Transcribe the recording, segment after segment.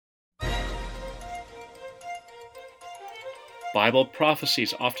Bible prophecy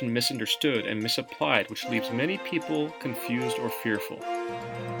is often misunderstood and misapplied, which leaves many people confused or fearful.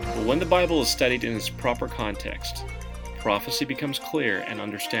 But when the Bible is studied in its proper context, prophecy becomes clear and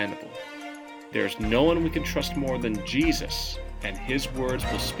understandable. There is no one we can trust more than Jesus, and His words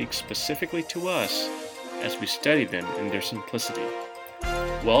will speak specifically to us as we study them in their simplicity.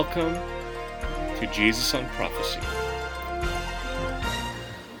 Welcome to Jesus on Prophecy.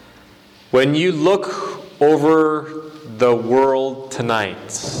 When you look over the world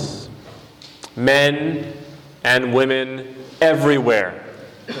tonight, men and women everywhere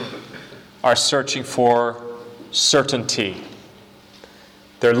are searching for certainty.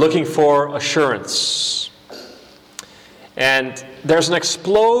 They're looking for assurance. And there's an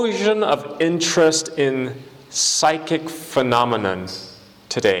explosion of interest in psychic phenomenon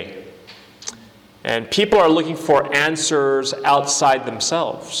today. And people are looking for answers outside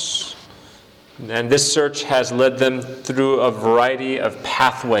themselves. And this search has led them through a variety of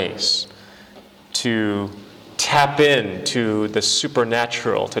pathways to tap into the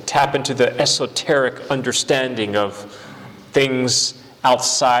supernatural, to tap into the esoteric understanding of things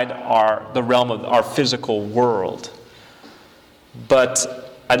outside the realm of our physical world. But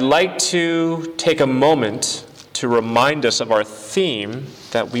I'd like to take a moment to remind us of our theme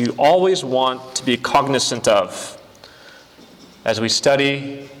that we always want to be cognizant of as we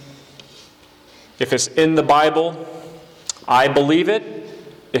study. If it's in the Bible, I believe it.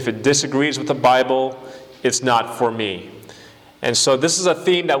 If it disagrees with the Bible, it's not for me. And so this is a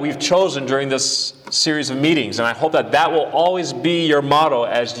theme that we've chosen during this series of meetings, and I hope that that will always be your motto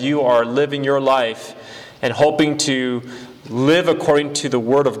as you are living your life and hoping to live according to the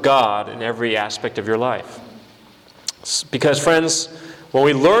Word of God in every aspect of your life. Because, friends, when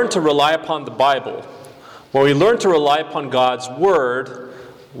we learn to rely upon the Bible, when we learn to rely upon God's Word,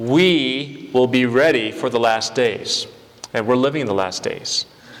 we will be ready for the last days. And we're living in the last days.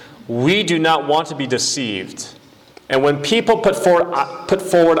 We do not want to be deceived. And when people put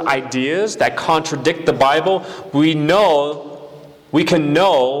forward ideas that contradict the Bible, we can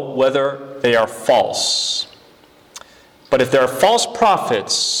know whether they are false. But if there are false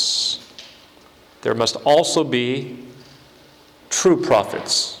prophets, there must also be true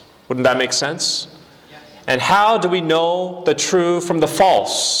prophets. Wouldn't that make sense? And how do we know the true from the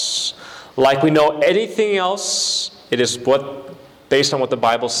false? Like we know anything else, it is based on what the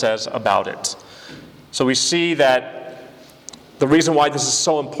Bible says about it. So we see that the reason why this is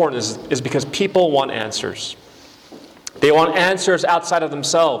so important is because people want answers. They want answers outside of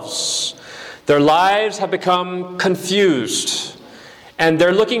themselves. Their lives have become confused, and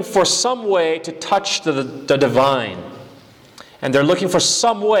they're looking for some way to touch the divine. And they're looking for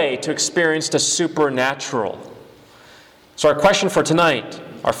some way to experience the supernatural. So our question for tonight,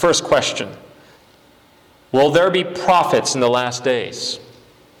 our first question, will there be prophets in the last days?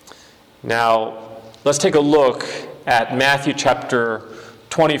 Now, let's take a look at Matthew chapter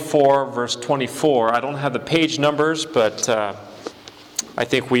 24, verse 24. I don't have the page numbers, but I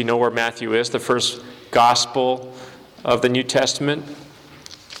think we know where Matthew is, the first gospel of the New Testament.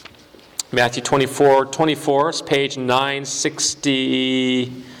 Matthew 24, it's page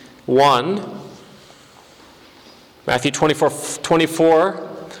 961. Matthew 24,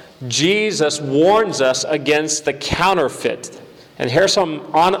 Jesus warns us against the counterfeit. And here are some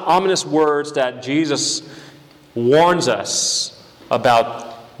ominous words that Jesus warns us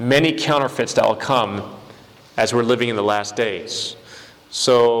about many counterfeits that will come as we're living in the last days.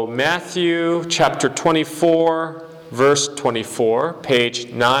 So Matthew chapter 24, verse 24, page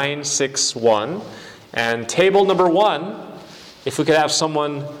 961. And table number 1, if we could have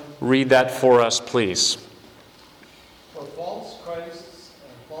someone read that for us, please. For false Christs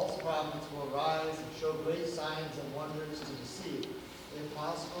and false prophets will arise and show great signs and wonders to deceive, if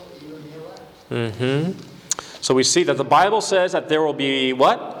possible, even the elect. So we see that the Bible says that there will be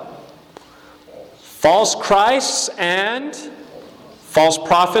what? False Christs and false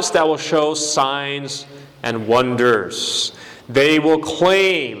prophets that will show signs and wonders. They will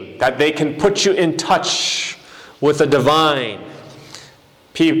claim that they can put you in touch with the divine.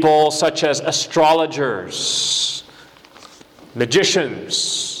 People such as astrologers,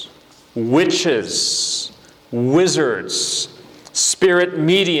 magicians, witches, wizards, spirit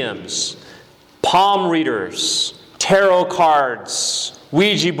mediums, palm readers, tarot cards,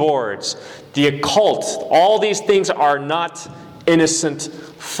 Ouija boards, the occult. All these things are not innocent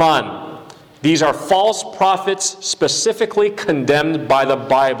fun. These are false prophets specifically condemned by the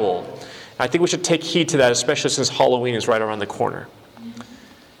Bible. I think we should take heed to that, especially since Halloween is right around the corner.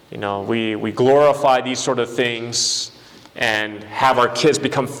 You know, we glorify these sort of things, and have our kids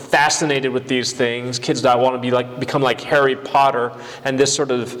become fascinated with these things. Kids that want to become like Harry Potter and this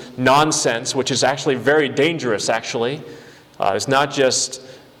sort of nonsense, which is actually very dangerous, actually. It's not just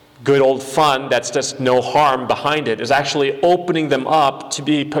good old fun, that's just no harm behind it. It's actually opening them up to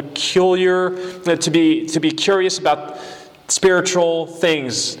be peculiar, to be curious about spiritual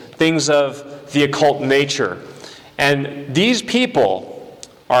things of the occult nature. And these people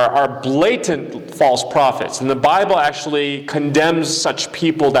are blatant false prophets. And the Bible actually condemns such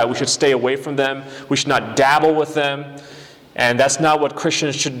people that we should stay away from them. We should not dabble with them. And that's not what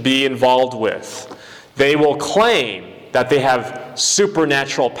Christians should be involved with. They will claim that they have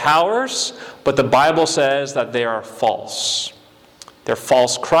supernatural powers, but the Bible says that they are false. They're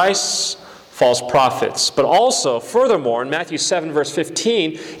false Christs, false prophets. But also, furthermore, in Matthew 7, verse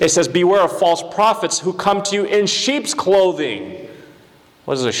 15, it says, beware of false prophets who come to you in sheep's clothing.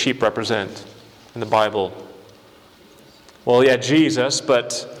 What does a sheep represent in the Bible? Well, yeah, Jesus,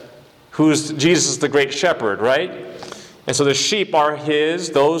 but Jesus is the great shepherd, right? And so the sheep are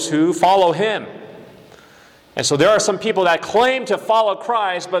those who follow him. And so there are some people that claim to follow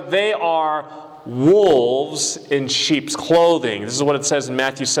Christ, but they are wolves in sheep's clothing. This is what it says in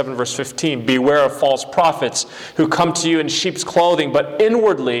Matthew 7, verse 15. Beware of false prophets who come to you in sheep's clothing, but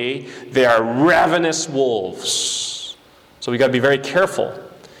inwardly they are ravenous wolves. So we've got to be very careful.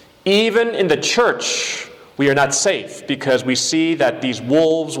 Even in the church, we are not safe because we see that these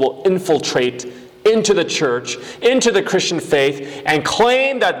wolves will infiltrate into the church, into the Christian faith, and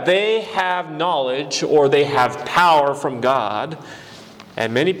claim that they have knowledge or they have power from God.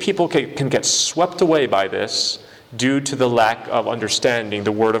 And many people can get swept away by this due to the lack of understanding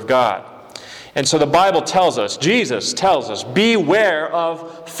the Word of God. And so the Bible tells us, Jesus tells us, beware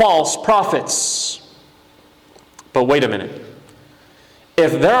of false prophets. But wait a minute.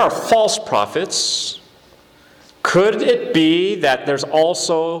 If there are false prophets, could it be that there's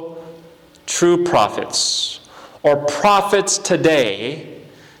also true prophets or prophets today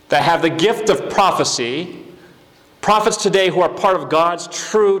that have the gift of prophecy, prophets today who are part of God's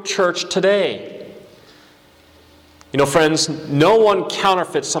true church today? You know, friends, no one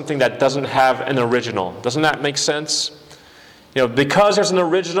counterfeits something that doesn't have an original. Doesn't that make sense? You know, because there's an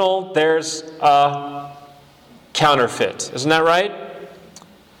original, there's a counterfeit. Isn't that right?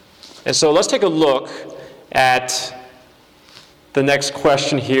 And so let's take a look at the next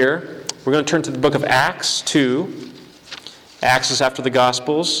question here. We're going to turn to the book of Acts 2. Acts is after the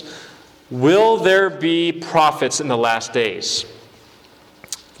Gospels. Will there be prophets in the last days?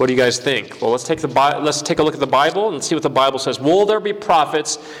 What do you guys think? Well, let's take a look at the Bible and see what the Bible says. Will there be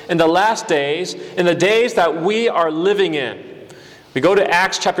prophets in the last days, in the days that we are living in? We go to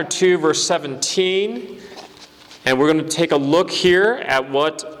Acts chapter 2, verse 17. And we're going to take a look here at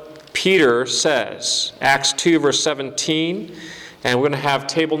what Peter says. Acts 2, verse 17. And we're going to have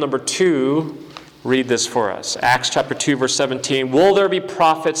table number 2 read this for us. Acts chapter 2, verse 17. Will there be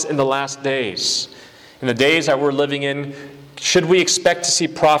prophets in the last days? In the days that we're living in, should we expect to see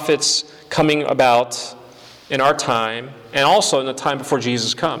prophets coming about in our time and also in the time before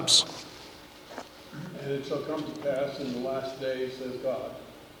Jesus comes? And it shall come to pass in the last days, says God,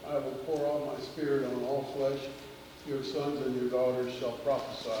 I will pour out my spirit on all flesh. Your sons and your daughters shall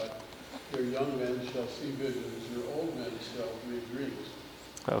prophesy. Your young men shall see visions. Your old men shall dream dreams.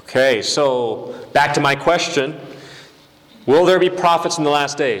 Okay, so back to my question. Will there be prophets in the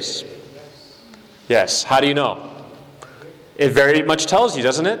last days? Yes. How do you know? It very much tells you,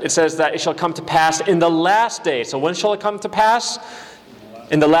 doesn't it? It says that it shall come to pass in the last days. So when shall it come to pass?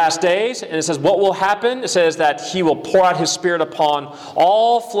 In the last days. And it says what will happen? It says that he will pour out his spirit upon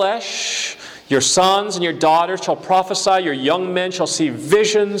all flesh. Your sons and your daughters shall prophesy. Your young men shall see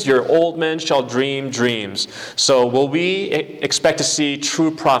visions. Your old men shall dream dreams. So will we expect to see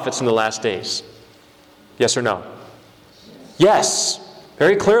true prophets in the last days? Yes or no? Yes.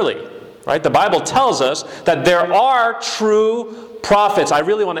 Very clearly. Right? The Bible tells us that there are true prophets. I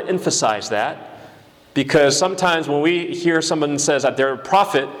really want to emphasize that. Because sometimes when we hear someone says that they're a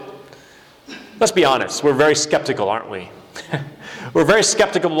prophet, let's be honest, we're very skeptical, aren't we? We're very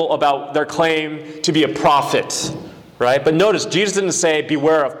skeptical about their claim to be a prophet, right? But notice, Jesus didn't say,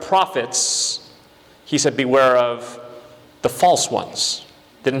 beware of prophets. He said, beware of the false ones.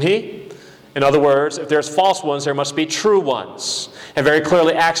 Didn't he? In other words, if there's false ones, there must be true ones. And very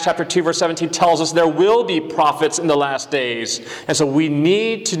clearly, Acts chapter 2, verse 17 tells us there will be prophets in the last days. And so we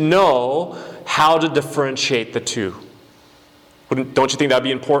need to know how to differentiate the two. Don't you think that would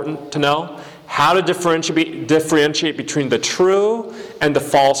be important to know? How to differentiate between the true and the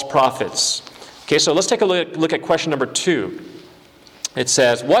false prophets. Okay, so let's take a look at question number 2. It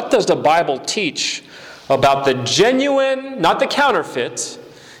says, what does the Bible teach about the genuine, not the counterfeit,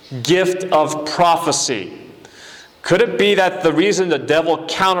 gift of prophecy. Could it be that the reason the devil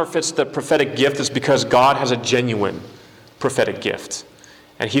counterfeits the prophetic gift is because God has a genuine prophetic gift,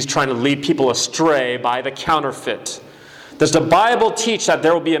 and he's trying to lead people astray by the counterfeit? Does the Bible teach that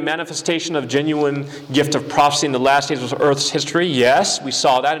there will be a manifestation of genuine gift of prophecy in the last days of Earth's history? Yes, we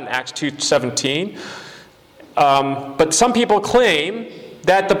saw that in Acts 2:17. But some people claim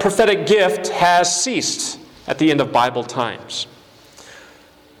that the prophetic gift has ceased at the end of Bible times.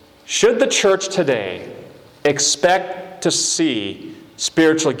 Should the church today expect to see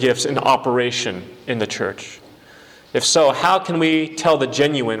spiritual gifts in operation in the church? If so, how can we tell the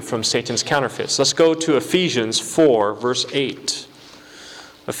genuine from Satan's counterfeits? Let's go to Ephesians 4, verse 8.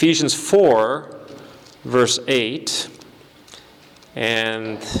 Ephesians 4, verse 8.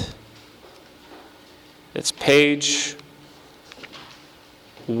 And it's page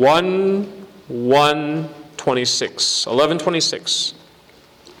 1126.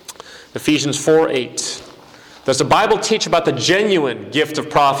 Ephesians 4, 8. Does the Bible teach about the genuine gift of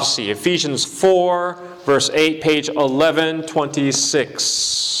prophecy? Ephesians 4, verse 8, page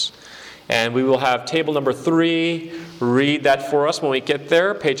 1126. And we will have table number 3 read that for us when we get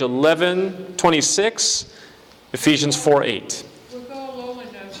there. Page 1126, Ephesians 4, 8. With all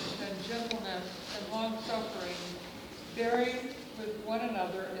lowliness and gentleness and long-suffering, bearing with one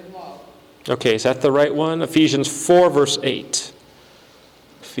another in love. Okay, is that the right one? Ephesians 4, verse 8.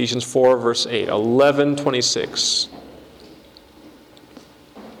 Ephesians 4, verse 8, 1126.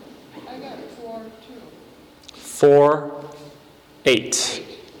 I got 4, 2. 4, 8.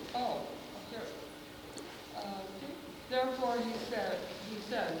 Oh, here. Therefore he says,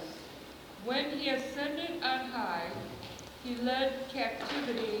 when he ascended on high, he led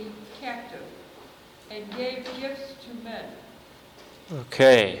captivity captive and gave gifts to men.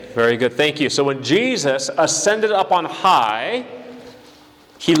 Okay, very good. Thank you. So when Jesus ascended up on high,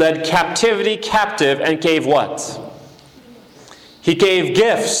 he led captivity captive and gave what? He gave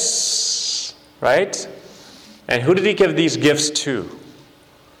gifts, right? And who did he give these gifts to?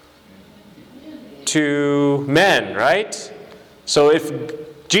 To men, right? So if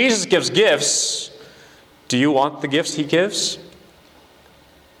Jesus gives gifts, do you want the gifts he gives?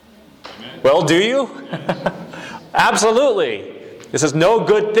 Well, do you? Absolutely. It says, no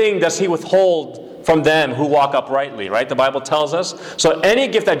good thing does he withhold from them who walk uprightly, right? The Bible tells us. So any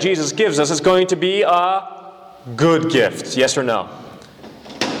gift that Jesus gives us is going to be a good gift. Yes or no?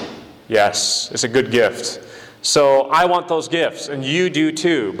 Yes, it's a good gift. So I want those gifts, and you do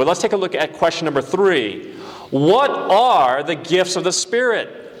too. But let's take a look at question number 3. What are the gifts of the Spirit?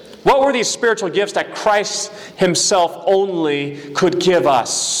 What were these spiritual gifts that Christ himself only could give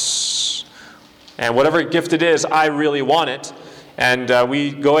us? And whatever gift it is, I really want it. And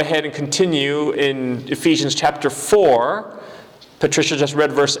we go ahead and continue in Ephesians chapter 4. Patricia just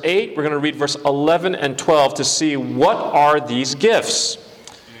read verse 8. We're going to read verse 11 and 12 to see what are these gifts. And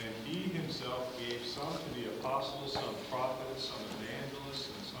he himself gave some to be apostles, some prophets, some evangelists,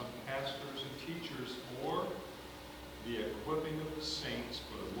 and some pastors and teachers for the equipping of the saints,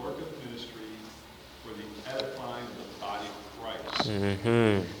 for the work of ministry, for the edifying of the body of Christ.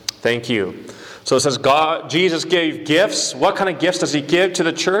 Thank you. So it says Jesus gave gifts. What kind of gifts does he give to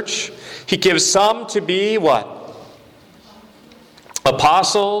the church? He gives some to be what?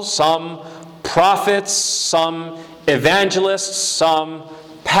 Apostles, some prophets, some evangelists, some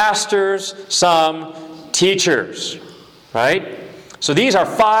pastors, some teachers. Right? So these are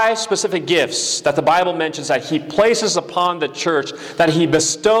 5 specific gifts that the Bible mentions that he places upon the church, that he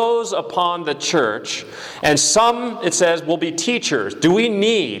bestows upon the church. And some, it says, will be teachers. Do we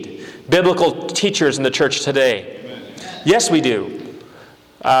need biblical teachers in the church today? Amen. Yes, we do.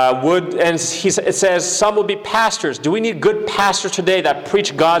 It says some will be pastors. Do we need good pastors today that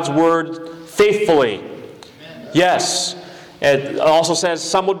preach God's word faithfully? Amen. Yes. It also says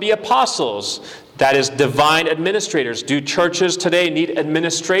some would be apostles. That is divine administrators. Do churches today need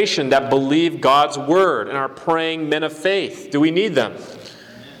administration that believe God's word and are praying men of faith? Do we need them?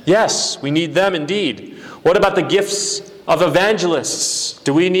 Yes, we need them indeed. What about the gifts of evangelists?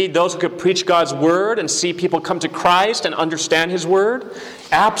 Do we need those who could preach God's word and see people come to Christ and understand his word?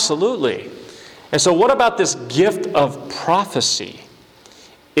 Absolutely. And so what about this gift of prophecy?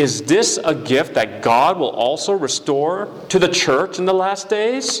 Is this a gift that God will also restore to the church in the last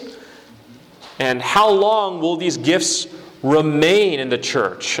days? And how long will these gifts remain in the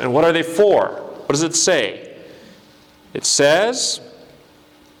church? And what are they for? What does it say? It says,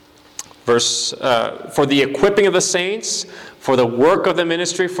 for the equipping of the saints, for the work of the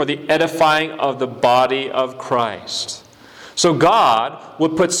ministry, for the edifying of the body of Christ. So God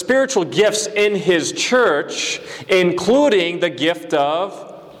would put spiritual gifts in His church, including the gift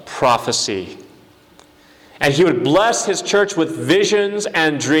of prophecy. And He would bless His church with visions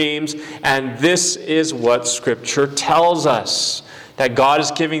and dreams. And this is what Scripture tells us. That God is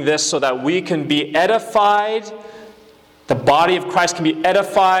giving this so that we can be edified. The body of Christ can be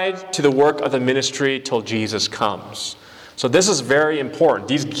edified to the work of the ministry till Jesus comes. So this is very important.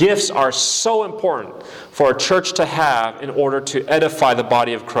 These gifts are so important for a church to have in order to edify the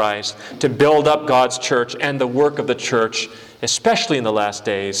body of Christ, to build up God's church and the work of the church, especially in the last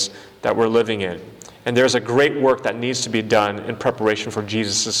days that we're living in. And there's a great work that needs to be done in preparation for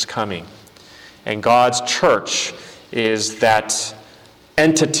Jesus' coming. And God's church is that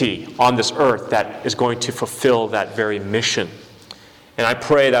entity on this earth that is going to fulfill that very mission. And I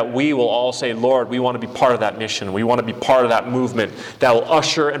pray that we will all say, Lord, we want to be part of that mission. We want to be part of that movement that will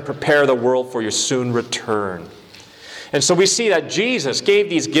usher and prepare the world for your soon return. And so we see that Jesus gave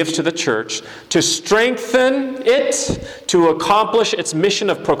these gifts to the church to strengthen it, to accomplish its mission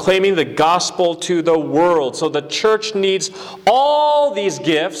of proclaiming the gospel to the world. So the church needs all these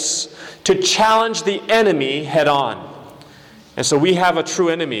gifts to challenge the enemy head on. And so we have a true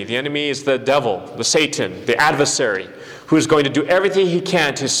enemy. The enemy is the devil, the Satan, the adversary, who is going to do everything he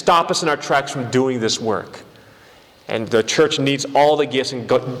can to stop us in our tracks from doing this work. And the church needs all the gifts, and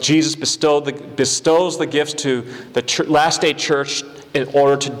Jesus bestows the gifts to the last day church in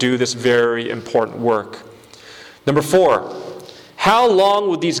order to do this very important work. Number 4, how long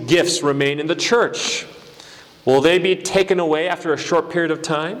will these gifts remain in the church? Will they be taken away after a short period of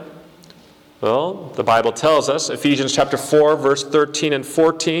time? Well, the Bible tells us, Ephesians chapter 4, verse 13 and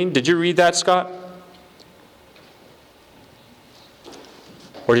 14. Did you read that, Scott?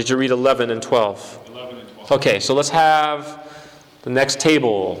 Or did you read 11 and 12? 11 and 12. Okay, so let's have the next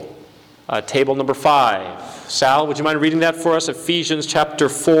table. Table number 5. Sal, would you mind reading that for us? Ephesians chapter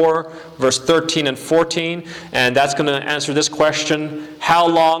 4, verse 13 and 14. And that's going to answer this question. How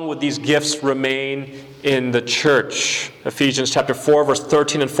long would these gifts remain in the church? Ephesians chapter 4, verse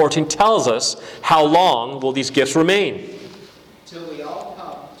 13 and 14 tells us how long will these gifts remain. Till we all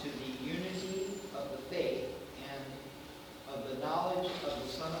come to the unity of the faith and of the knowledge of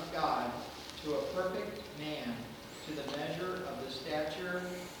the Son of God, to a perfect man, to the measure of the stature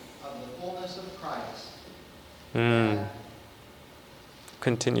of the fullness of Christ.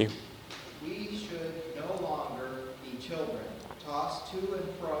 Continue. We should no longer be children, tossed to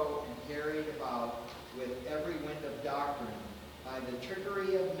and fro and carried about with every wind of doctrine, by the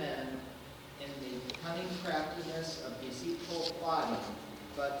trickery of men in the cunning craftiness of deceitful plotting,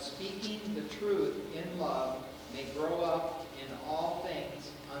 but speaking the truth in love may grow up in all things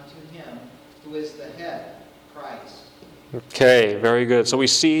unto Him who is the head, Christ. Okay, very good. So we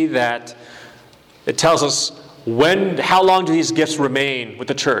see that it tells us how long do these gifts remain with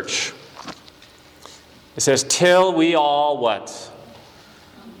the church? It says, till we all what?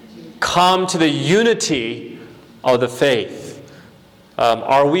 Come to the unity of the faith.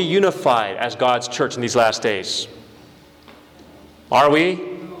 Are we unified as God's church in these last days? Are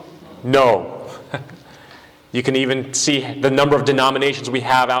we? No. You can even see the number of denominations we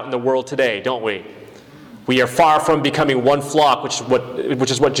have out in the world today, don't we? We are far from becoming one flock, which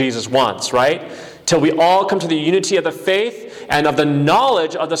is what Jesus wants, right? Till we all come to the unity of the faith and of the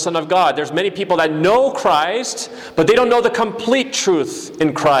knowledge of the Son of God. There's many people that know Christ, but they don't know the complete truth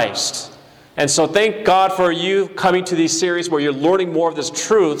in Christ. And so thank God for you coming to these series where you're learning more of this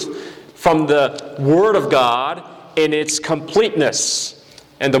truth from the Word of God in its completeness.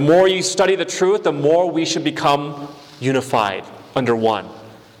 And the more you study the truth, the more we should become unified under one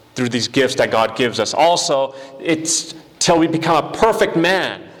through these gifts that God gives us. Also, it's till we become a perfect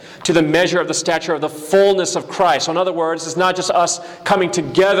man, to the measure of the stature of the fullness of Christ. So in other words, it's not just us coming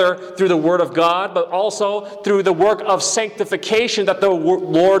together through the Word of God, but also through the work of sanctification that the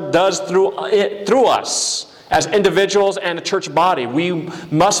Lord does through us as individuals and a church body. We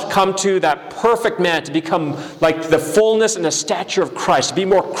must come to that perfect man to become like the fullness and the stature of Christ. To be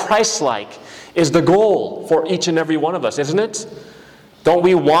more Christ-like is the goal for each and every one of us, isn't it? Don't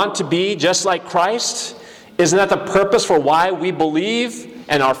we want to be just like Christ? Isn't that the purpose for why we believe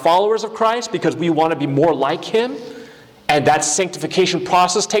and are followers of Christ? Because we want to be more like Him. And that sanctification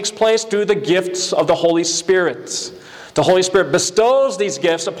process takes place through the gifts of the Holy Spirit. The Holy Spirit bestows these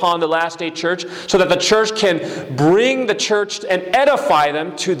gifts upon the last day church so that the church can bring the church and edify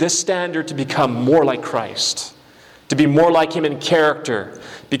them to this standard to become more like Christ. To be more like Him in character.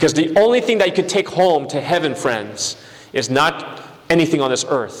 Because the only thing that you could take home to heaven, friends, is not anything on this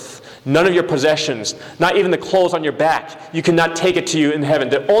earth. None of your possessions, not even the clothes on your back, you cannot take it to you in heaven.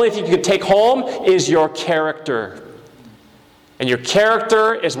 The only thing you can take home is your character. And your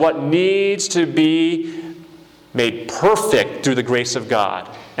character is what needs to be made perfect through the grace of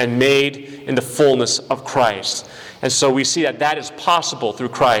God and made in the fullness of Christ. And so we see that that is possible through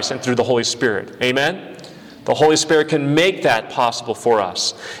Christ and through the Holy Spirit. Amen? The Holy Spirit can make that possible for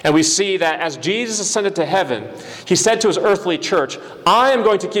us. And we see that as Jesus ascended to heaven, he said to his earthly church, I am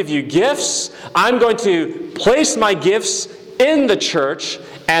going to give you gifts. I'm going to place my gifts in the church.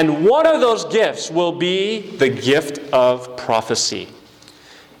 And one of those gifts will be the gift of prophecy.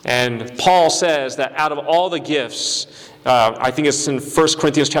 And Paul says that out of all the gifts, I think it's in 1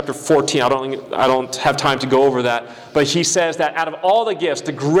 Corinthians chapter 14. I don't have time to go over that. But he says that out of all the gifts,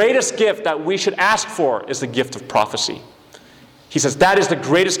 the greatest gift that we should ask for is the gift of prophecy. He says that is the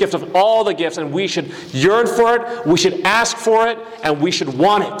greatest gift of all the gifts, and we should yearn for it, we should ask for it, and we should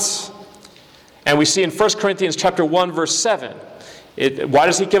want it. And we see in 1 Corinthians chapter 1, verse 7, why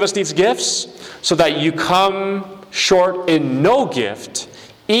does he give us these gifts? So that you come short in no gift,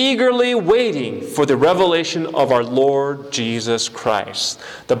 eagerly waiting for the revelation of our Lord Jesus Christ.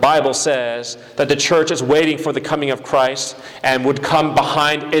 The Bible says that the church is waiting for the coming of Christ and would come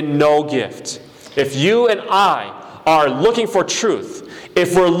behind in no gift. If you and I are looking for truth,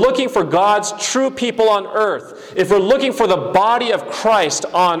 if we're looking for God's true people on earth, if we're looking for the body of Christ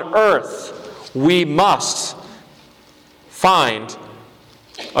on earth, we must find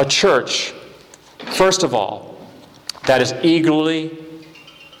a church, first of all, that is eagerly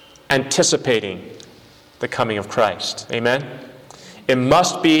anticipating the coming of Christ. Amen? It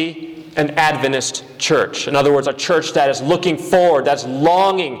must be an Adventist church. In other words, a church that is looking forward, that's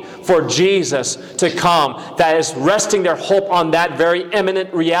longing for Jesus to come, that is resting their hope on that very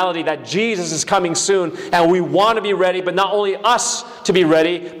imminent reality that Jesus is coming soon. And we want to be ready, but not only us to be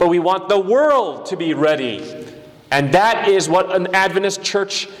ready, but we want the world to be ready. And that is what an Adventist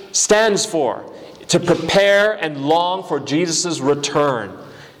church stands for, to prepare and long for Jesus' return.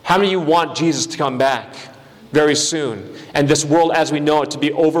 How many of you want Jesus to come back very soon and this world as we know it to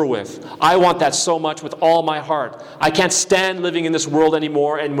be over with? I want that so much with all my heart. I can't stand living in this world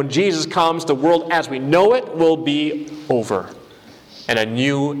anymore, and when Jesus comes, the world as we know it will be over. And a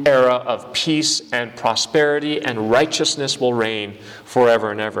new era of peace and prosperity and righteousness will reign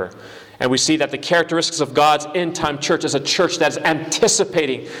forever and ever. And we see that the characteristics of God's end-time church is a church that is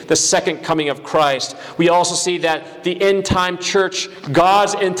anticipating the second coming of Christ. We also see that the end-time church,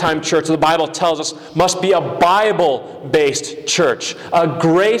 God's end-time church, the Bible tells us, must be a Bible-based church, a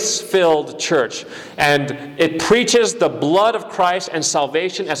grace-filled church. And it preaches the blood of Christ and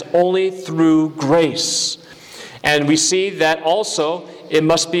salvation as only through grace. And we see that also it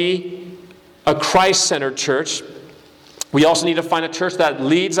must be a Christ-centered church. We also need to find a church that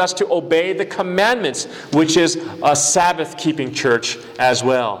leads us to obey the commandments, which is a Sabbath-keeping church as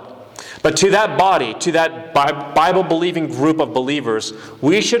well. But to that body, to that Bible-believing group of believers,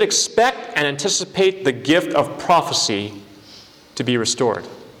 we should expect and anticipate the gift of prophecy to be restored.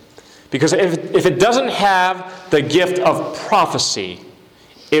 Because if it doesn't have the gift of prophecy,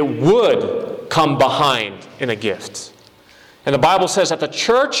 it would come behind in a gift. And the Bible says that the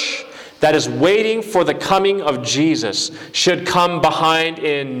church that is waiting for the coming of Jesus should come behind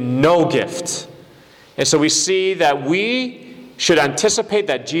in no gift. And so we see that we should anticipate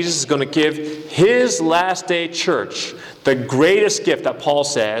that Jesus is going to give his last day church the greatest gift that Paul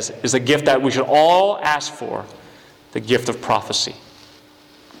says is a gift that we should all ask for, the gift of prophecy.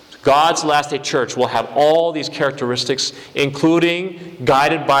 God's last day church will have all these characteristics, including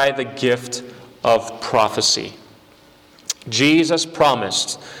guided by the gift of prophecy. Jesus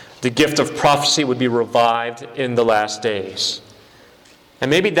promised the gift of prophecy would be revived in the last days. And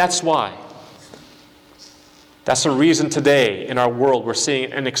maybe that's why. That's the reason today in our world we're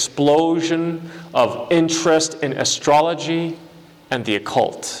seeing an explosion of interest in astrology and the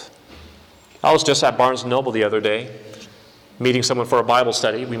occult. I was just at Barnes & Noble the other day, meeting someone for a Bible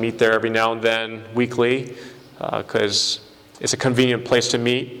study. We meet there every now and then, weekly, because it's a convenient place to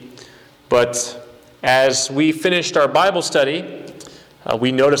meet. But as we finished our Bible study,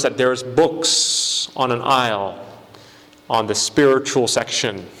 we noticed that there's books on an aisle on the spiritual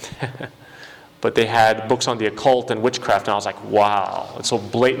section. But they had books on the occult and witchcraft, and I was like, wow, it's so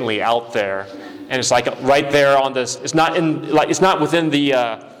blatantly out there. And it's like right there on this, it's not within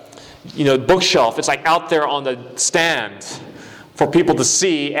the bookshelf. It's like out there on the stand for people to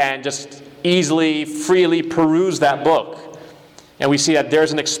see and just easily, freely peruse that book. And we see that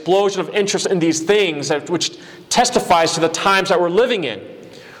there's an explosion of interest in these things, which testifies to the times that we're living in.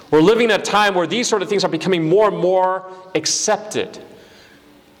 We're living in a time where these sort of things are becoming more and more accepted.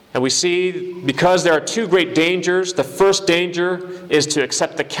 And we see, because there are two great dangers, the first danger is to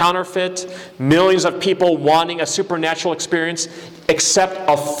accept the counterfeit. Millions of people wanting a supernatural experience accept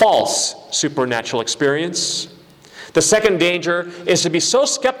a false supernatural experience. The second danger is to be so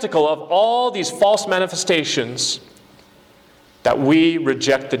skeptical of all these false manifestations that we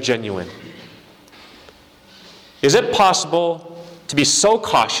reject the genuine. Is it possible to be so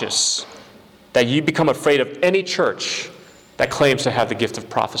cautious that you become afraid of any church that claims to have the gift of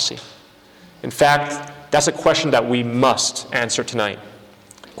prophecy? In fact, that's a question that we must answer tonight.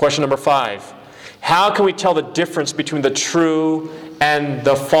 Question number 5. How can we tell the difference between the true and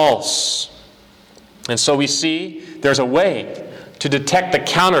the false? And so we see there's a way to detect the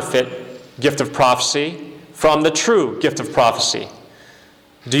counterfeit gift of prophecy from the true gift of prophecy.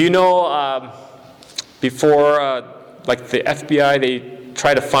 Do you know, before, like the FBI, they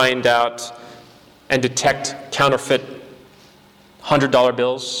try to find out and detect counterfeit $100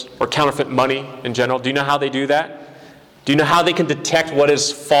 bills or counterfeit money in general? Do you know how they do that? Do you know how they can detect what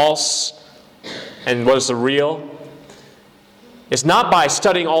is false and what is the real? It's not by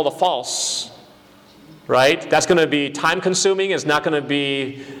studying all the false, right? That's going to be time consuming. It's not going to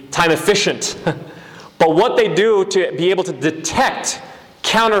be time efficient. But what they do to be able to detect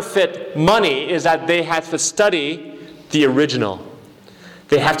counterfeit money is that they have to study the original.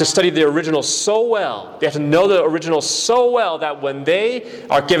 They have to study the original so well. They have to know the original so well that when they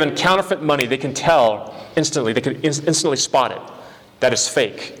are given counterfeit money, they can tell instantly. They can instantly spot it. That is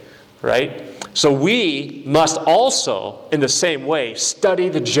fake, right? So we must also, in the same way, study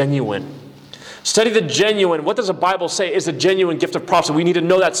the genuine. Study the genuine. What does the Bible say is a genuine gift of prophecy? We need to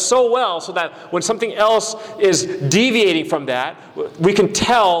know that so well so that when something else is deviating from that, we can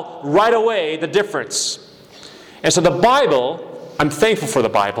tell right away the difference. And so the Bible, I'm thankful for the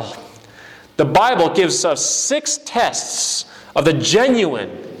Bible. The Bible gives us 6 tests of the genuine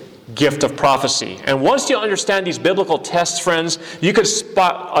gift of prophecy. And once you understand these biblical tests, friends, you could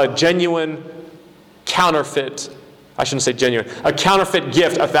spot a genuine counterfeit, I shouldn't say genuine, a counterfeit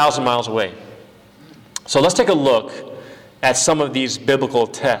gift 1,000 miles away. So let's take a look at some of these biblical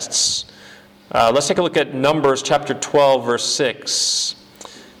tests. Let's take a look at Numbers chapter 12, verse 6.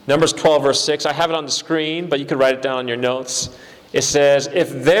 Numbers 12, verse 6. I have it on the screen, but you can write it down in your notes. It says,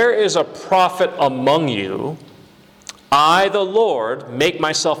 "If there is a prophet among you, I, the Lord, make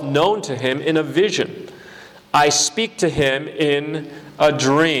myself known to him in a vision. I speak to him in a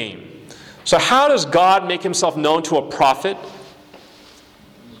dream." So how does God make himself known to a prophet?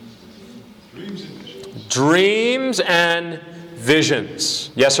 Dreams and visions.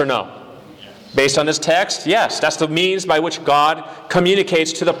 Yes or no? Based on this text, yes. That's the means by which God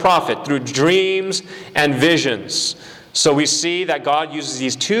communicates to the prophet, through dreams and visions. So we see that God uses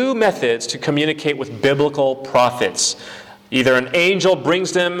these 2 methods to communicate with biblical prophets. Either an angel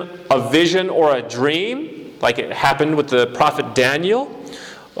brings them a vision or a dream, like it happened with the prophet Daniel,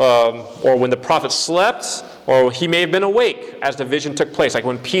 or when the prophet slept, or he may have been awake as the vision took place, like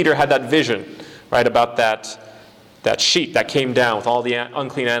when Peter had that vision, right, about that sheep that came down with all the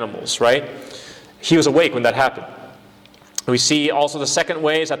unclean animals, right? He was awake when that happened. We see also the second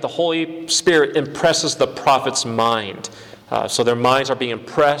way is that the Holy Spirit impresses the prophet's mind. So their minds are being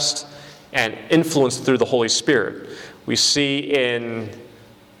impressed and influenced through the Holy Spirit. We see in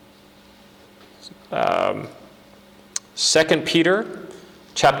 2 Peter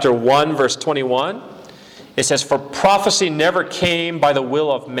chapter 1, verse 21, it says, "For prophecy never came by the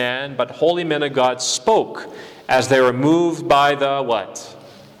will of man, but holy men of God spoke as they were moved by the" what?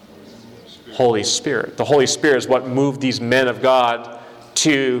 Holy Spirit. The Holy Spirit is what moved these men of God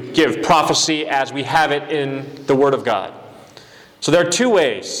to give prophecy as we have it in the Word of God. So there are 2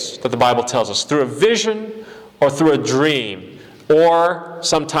 ways that the Bible tells us: through a vision or through a dream. Or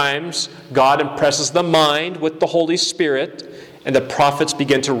sometimes God impresses the mind with the Holy Spirit and the prophets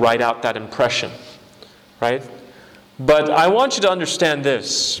begin to write out that impression. Right? But I want you to understand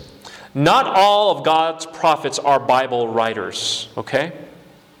this. Not all of God's prophets are Bible writers. Okay?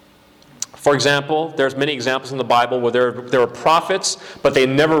 For example, there's many examples in the Bible where there were prophets, but they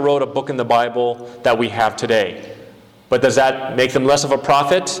never wrote a book in the Bible that we have today. But does that make them less of a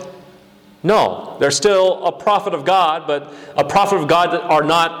prophet? No. They're still a prophet of God, but a prophet of God that are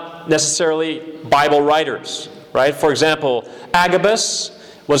not necessarily Bible writers. Right? For example, Agabus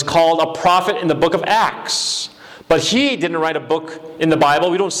was called a prophet in the book of Acts. But he didn't write a book in the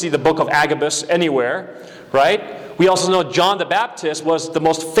Bible. We don't see the book of Agabus anywhere. Right? We also know John the Baptist was the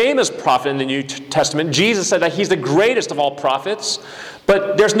most famous prophet in the New Testament. Jesus said that he's the greatest of all prophets.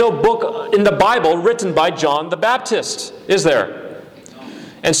 But there's no book in the Bible written by John the Baptist, is there?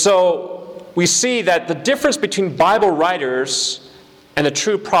 And so we see that the difference between Bible writers and the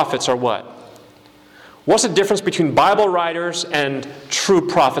true prophets are what? What's the difference between Bible writers and true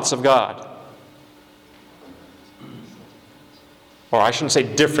prophets of God? Or I shouldn't say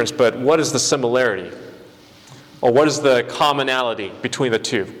difference, but what is the similarity? Or what is the commonality between the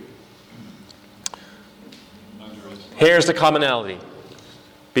two? Here's the commonality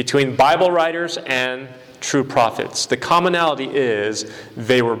between Bible writers and true prophets. The commonality is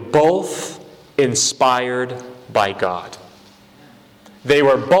they were both inspired by God. They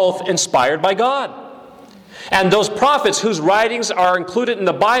were both inspired by God. And those prophets whose writings are included in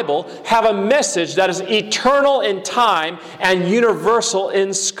the Bible have a message that is eternal in time and universal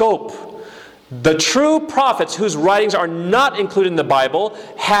in scope. The true prophets whose writings are not included in the Bible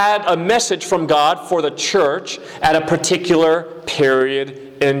had a message from God for the church at a particular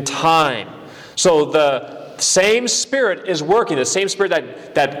period in time. So the same Spirit is working, the same Spirit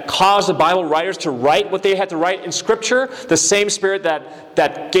that caused the Bible writers to write what they had to write in Scripture, the same Spirit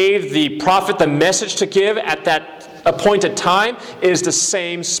that gave the prophet the message to give at that appointed time is the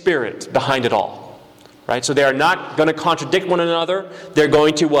same Spirit behind it all. Right? So they are not going to contradict one another. They're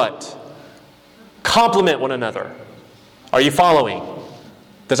going to what? Complement one another. Are you following?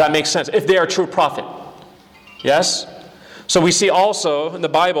 Does that make sense? If they are a true prophet. Yes? So we see also in the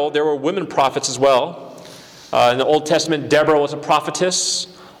Bible there were women prophets as well. In the Old Testament, Deborah was a prophetess.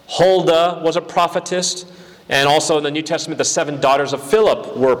 Huldah was a prophetess. And also in the New Testament, the 7 daughters of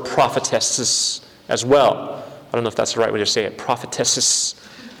Philip were prophetesses as well. I don't know if that's the right way to say it. Prophetesses.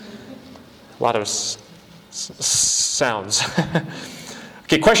 A lot of sounds.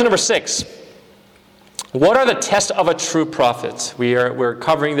 Okay, question number 6. What are the tests of a true prophet? We're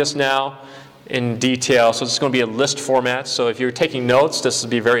covering this now in detail, so this is going to be a list format. So if you're taking notes, this will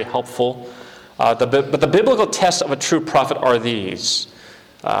be very helpful. But the biblical tests of a true prophet are these.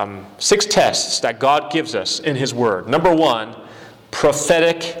 6 tests that God gives us in His Word. Number 1,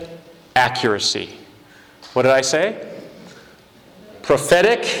 prophetic accuracy. What did I say?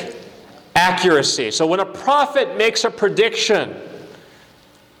 Prophetic accuracy. So when a prophet makes a prediction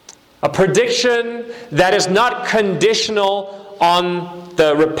that is not conditional on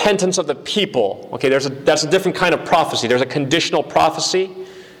the repentance of the people. Okay, that's a different kind of prophecy. There's a conditional prophecy,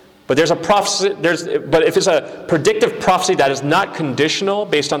 but there's a prophecy. But if it's a predictive prophecy that is not conditional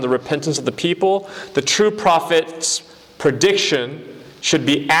based on the repentance of the people, the true prophet's prediction should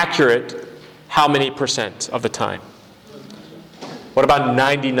be accurate. How many percent of the time? What about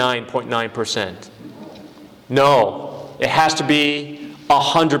 99.9%? No, it has to be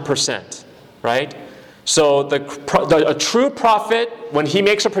 100%, right? So a true prophet, when he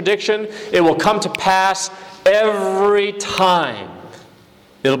makes a prediction, it will come to pass every time.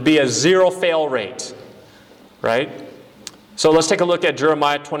 It'll be a 0 fail rate, right? So let's take a look at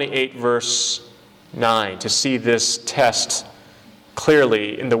Jeremiah 28, verse 9, to see this test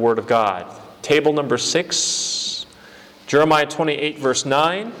clearly in the Word of God. Table number 6, Jeremiah 28, verse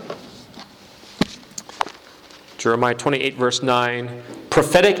 9. Jeremiah 28, verse 9.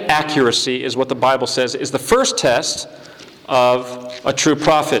 Prophetic accuracy is what the Bible says is the first test of a true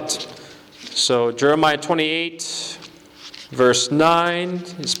prophet. So Jeremiah 28, verse 9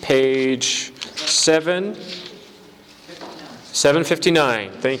 is page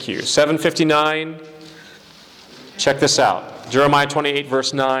 759. Thank you. 759. Check this out. Jeremiah 28,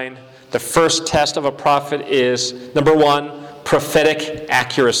 verse 9. The first test of a prophet is, number 1, prophetic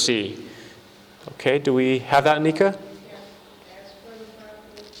accuracy. Okay, do we have that, Nika?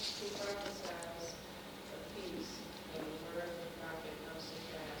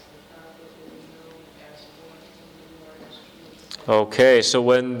 Okay, so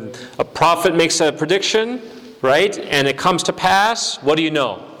when a prophet makes a prediction, right, and it comes to pass, what do you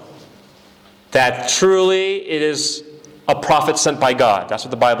know? That truly it is a prophet sent by God. That's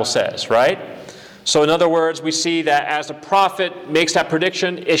what the Bible says, right? So in other words, we see that as a prophet makes that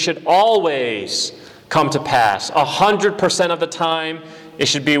prediction, it should always come to pass. 100% of the time, it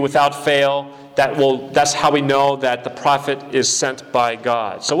should be without fail. That's how we know that the prophet is sent by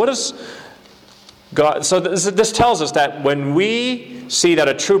God. So what is God? So this tells us that when we see that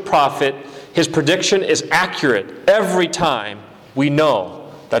a true prophet, his prediction is accurate every time, we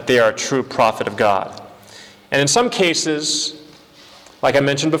know that they are a true prophet of God. And in some cases, like I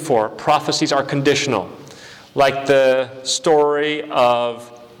mentioned before, prophecies are conditional. Like the story of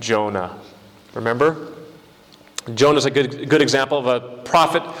Jonah. Remember? Jonah's a good example of a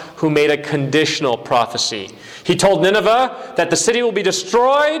prophet who made a conditional prophecy. He told Nineveh that the city will be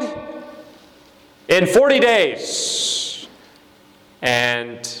destroyed in 40 days.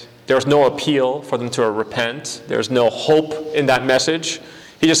 And there was no appeal for them to repent. There's no hope in that message.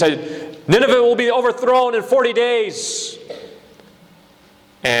 He just said, Nineveh will be overthrown in 40 days.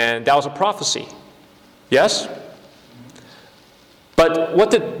 And that was a prophecy. Yes? But what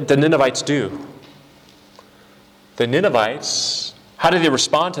did the Ninevites do? The Ninevites, how did they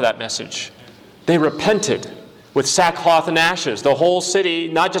respond to that message? They repented with sackcloth and ashes. The whole city,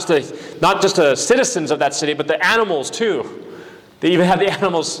 not just the citizens of that city, but the animals too. They even had the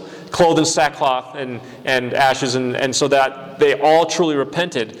animals clothed in sackcloth and ashes, and so that they all truly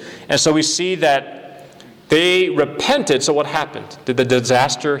repented. And so we see that they repented, so what happened? Did the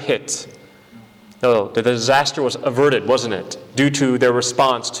disaster hit? No, the disaster was averted, wasn't it? Due to their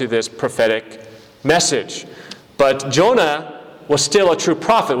response to this prophetic message. But Jonah was still a true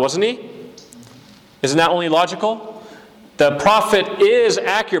prophet, wasn't he? Isn't that only logical? The prophet is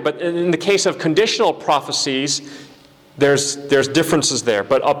accurate, but in the case of conditional prophecies, there's differences there.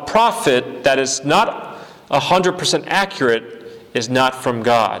 But a prophet that is not 100% accurate is not from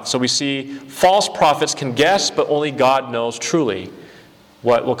God. So we see false prophets can guess, but only God knows truly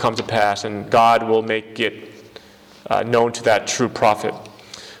what will come to pass, and God will make it known to that true prophet.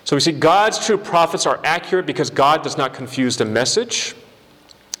 So we see God's true prophets are accurate because God does not confuse the message.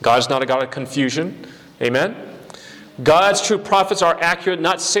 God is not a God of confusion. Amen? God's true prophets are accurate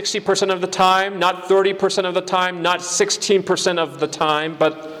not 60% of the time, not 30% of the time, not 16% of the time,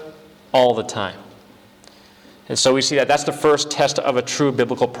 but all the time. And so we see that that's the first test of a true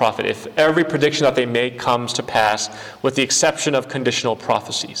biblical prophet, if every prediction that they make comes to pass, with the exception of conditional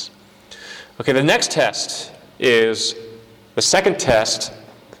prophecies. Okay, the next test is, the second test,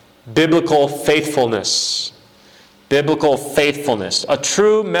 biblical faithfulness. Biblical faithfulness. A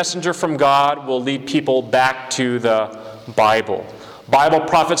true messenger from God will lead people back to the Bible. Bible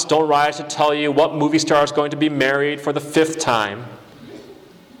prophets don't rise to tell you what movie star is going to be married for the 5th time,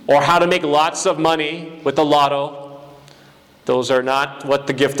 or how to make lots of money with the lotto. Those are not what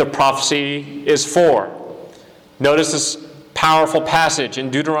the gift of prophecy is for. Notice this powerful passage in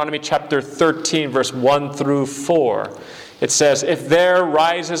Deuteronomy chapter 13, verse 1 through 4. It says, "If there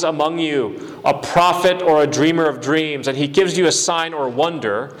rises among you a prophet or a dreamer of dreams, and he gives you a sign or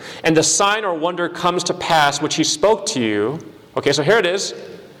wonder, and the sign or wonder comes to pass which he spoke to you." Okay, so here it is.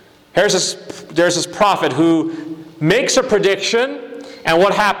 There's this prophet who makes a prediction, and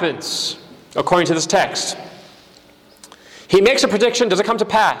what happens according to this text? He makes a prediction. Does it come to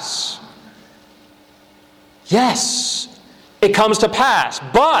pass? Yes, it comes to pass.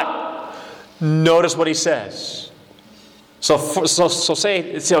 But notice what he says. So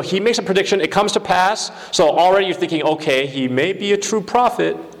he makes a prediction, it comes to pass. So already you're thinking, okay, he may be a true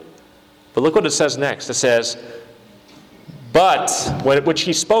prophet. But look what it says next. It says, "But," which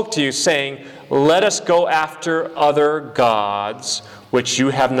he spoke to you, saying, "Let us go after other gods, which you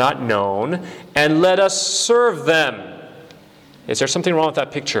have not known, and let us serve them." Is there something wrong with that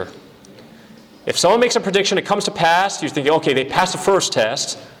picture? If someone makes a prediction, it comes to pass, you're thinking, okay, they passed the first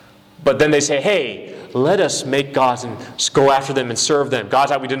test, but then they say, hey, let us make gods and go after them and serve them, gods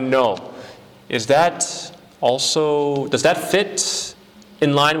that we didn't know. Does that fit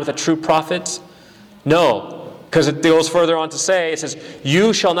in line with a true prophet? No, because it goes further on to say, it says,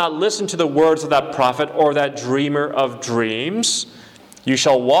 "You shall not listen to the words of that prophet or that dreamer of dreams. You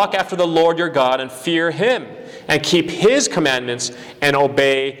shall walk after the Lord your God and fear him, and keep his commandments and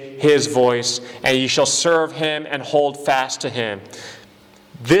obey his voice, and you shall serve him and hold fast to him."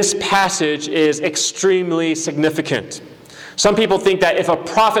 This passage is extremely significant. Some people think that if a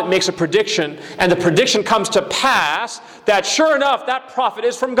prophet makes a prediction and the prediction comes to pass, that sure enough, that prophet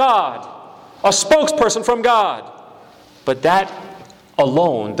is from God, a spokesperson from God. But that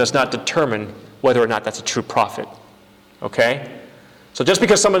alone does not determine whether or not that's a true prophet. Okay? So just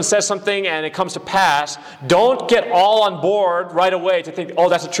because someone says something and it comes to pass, don't get all on board right away to think, oh,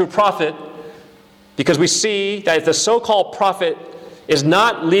 that's a true prophet. Because we see that if the so-called prophet is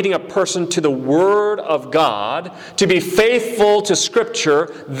not leading a person to the Word of God, to be faithful to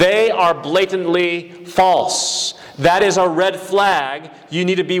Scripture, they are blatantly false. That is a red flag. You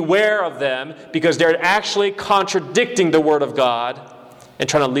need to beware of them because they're actually contradicting the Word of God and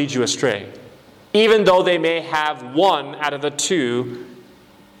trying to lead you astray, even though they may have one out of the two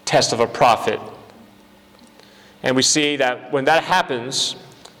tests of a prophet. And we see that when that happens,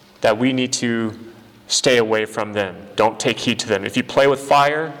 that we need to stay away from them. Don't take heed to them. If you play with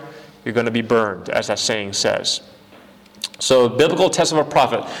fire, you're going to be burned, as that saying says. So biblical tests of a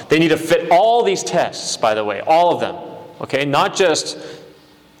prophet, they need to fit all these tests, by the way, all of them. Okay, not just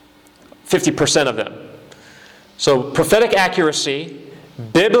 50% of them. So prophetic accuracy,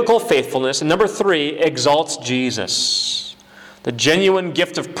 biblical faithfulness, and number 3, exalts Jesus. The genuine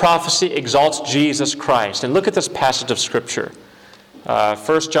gift of prophecy exalts Jesus Christ. And look at this passage of Scripture.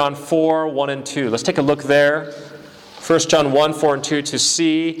 1 John 4, 1 and 2. Let's take a look there. 1 John 1, 4 and 2 to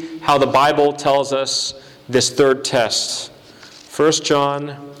see how the Bible tells us this third test. 1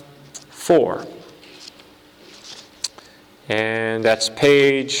 John 4. And that's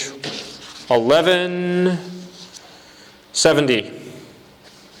page 1170.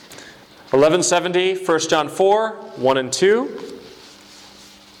 1170, 1 John 4, 1 and 2.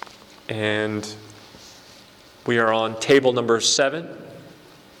 And we are on table number 7.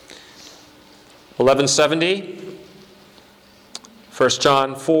 1170, 1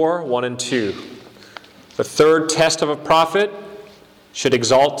 John 4, 1 and 2. The third test of a prophet should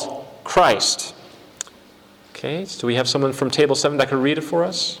exalt Christ. Okay, so do we have someone from table 7 that can read it for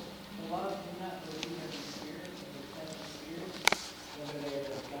us?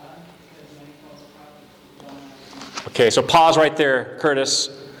 Okay, so pause right there, Curtis.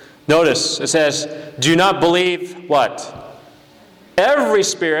 Notice, it says, do not believe what? Every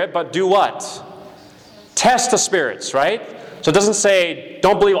spirit, but do what? Test the spirits, right? So it doesn't say,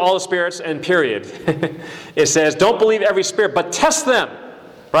 don't believe all the spirits and period. It says, don't believe every spirit, but test them,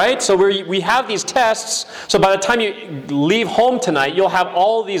 right? So we have these tests. So by the time you leave home tonight, you'll have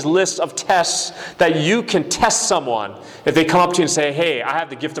all these lists of tests that you can test someone. If they come up to you and say, hey, I have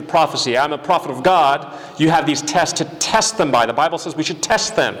the gift of prophecy, I'm a prophet of God, you have these tests to test them by. The Bible says we should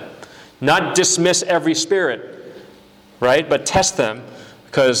test them, not dismiss every spirit, right? But test them,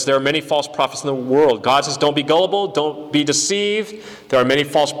 because there are many false prophets in the world. God says, don't be gullible, don't be deceived. There are many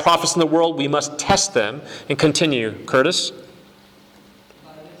false prophets in the world. We must test them. And continue, Curtis.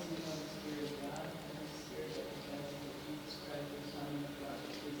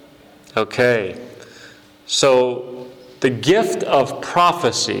 Okay. So the gift of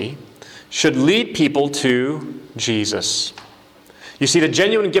prophecy should lead people to Jesus. You see, the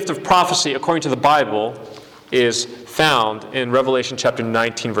genuine gift of prophecy, according to the Bible, is found in Revelation chapter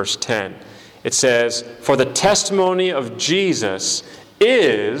 19, verse 10. It says, for the testimony of Jesus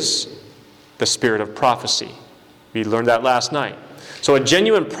is the spirit of prophecy. We learned that last night. So a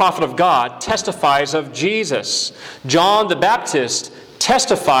genuine prophet of God testifies of Jesus. John the Baptist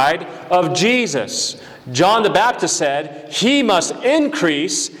testified of Jesus. John the Baptist said, he must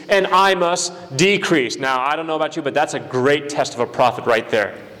increase and I must decrease. Now, I don't know about you, but that's a great test of a prophet right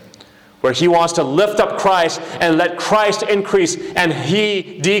there, where he wants to lift up Christ and let Christ increase and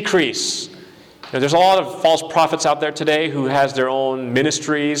he decrease. Now, there's a lot of false prophets out there today who has their own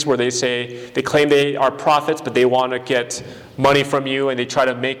ministries where they claim they are prophets, but they want to get money from you, and they try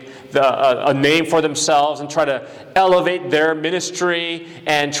to make a name for themselves and try to elevate their ministry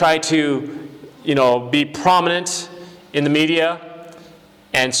and try to, be prominent in the media.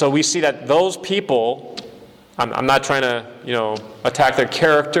 And so we see that those people, I'm not trying to, attack their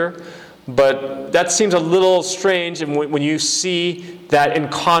character, but that seems a little strange when you see that in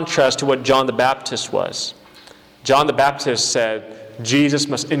contrast to what John the Baptist was. John the Baptist said, Jesus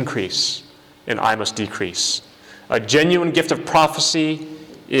must increase and I must decrease. A genuine gift of prophecy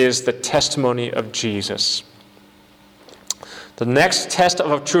is the testimony of Jesus. The next test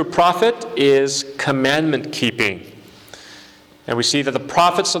of a true prophet is commandment keeping. And we see that the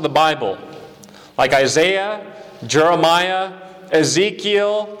prophets of the Bible, like Isaiah, Jeremiah,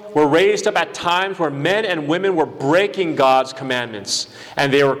 Ezekiel, were raised up at times where men and women were breaking God's commandments.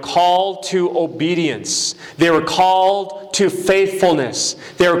 And they were called to obedience. They were called to faithfulness.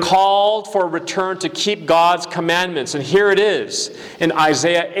 They were called for a return to keep God's commandments. And here it is in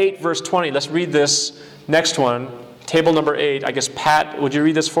Isaiah 8, verse 20. Let's read this next one. Table number 8. I guess, Pat, would you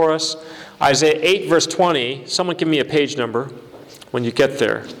read this for us? Isaiah 8, verse 20. Someone give me a page number when you get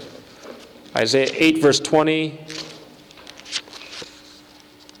there. Isaiah 8, verse 20.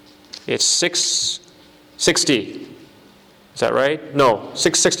 It's 660. Is that right? No,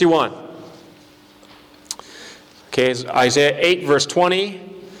 661. Okay, it's Isaiah 8, verse 20.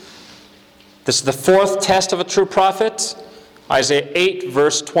 This is the fourth test of a true prophet. Isaiah 8,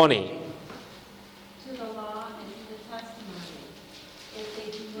 verse 20. To the law and to the testimony. If they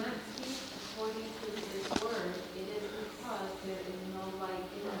do not speak according to this word, it is because there is no light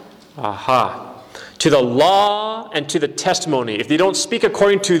in them. Aha. To the law and to the testimony. If they don't speak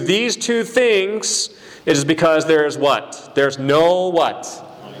according to these two things, it is because there is what? There's no what?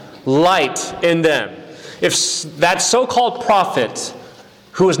 Light in them. If that so-called prophet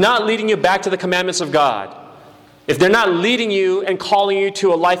who is not leading you back to the commandments of God, if they're not leading you and calling you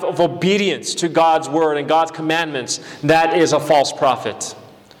to a life of obedience to God's word and God's commandments, that is a false prophet.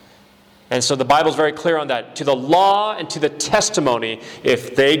 And so the Bible is very clear on that. To the law and to the testimony,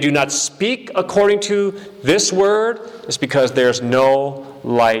 if they do not speak according to this word, it's because there's no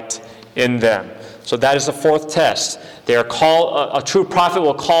light in them. So that is the fourth test. A true prophet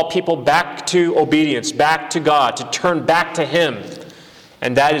will call people back to obedience, back to God, to turn back to Him.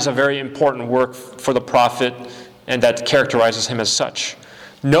 And that is a very important work for the prophet, and that characterizes him as such.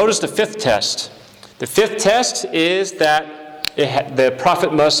 Notice the fifth test. The fifth test is that the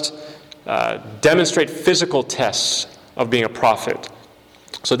prophet must demonstrate physical tests of being a prophet.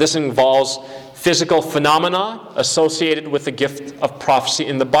 So this involves physical phenomena associated with the gift of prophecy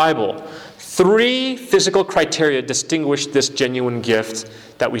in the Bible. 3 physical criteria distinguish this genuine gift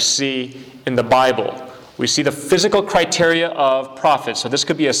that we see in the Bible. We see the physical criteria of prophets. So this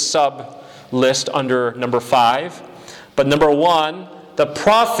could be a sub-list under number 5. But number 1, the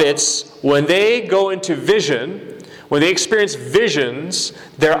prophets, when they go into vision, when they experience visions,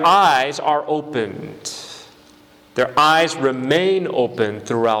 their eyes are opened. Their eyes remain open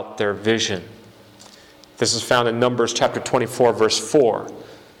throughout their vision. This is found in Numbers chapter 24, verse 4.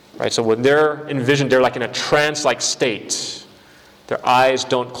 Right? So when they're in vision, they're like in a trance-like state. Their eyes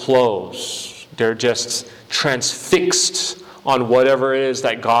don't close. They're just transfixed on whatever it is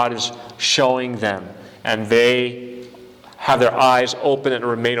that God is showing them. And they have their eyes open and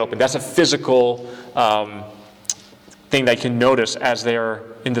remain open. That's a physical thing that you can notice as they are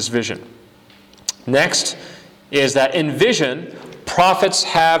in this vision. Next is that in vision, prophets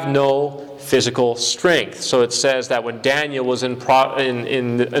have no physical strength. So it says that when Daniel was in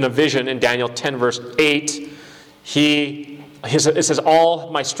a vision in Daniel 10 verse 8, it says,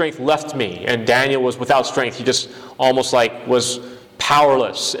 all my strength left me. And Daniel was without strength. He just almost like was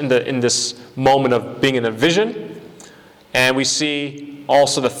powerless in this moment of being in a vision. And we see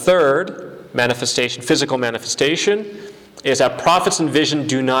also the third manifestation, physical manifestation, is that prophets in vision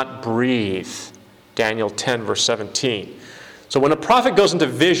do not breathe. Daniel 10 verse 17. So when a prophet goes into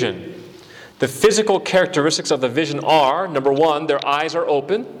vision, the physical characteristics of the vision are, number 1, their eyes are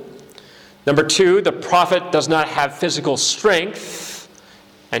open. Number 2, the prophet does not have physical strength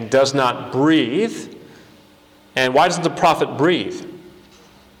and does not breathe. And why doesn't the prophet breathe?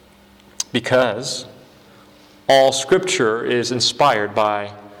 Because all Scripture is inspired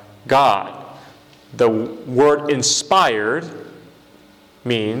by God. The word inspired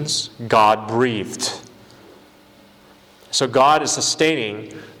means God breathed. So God is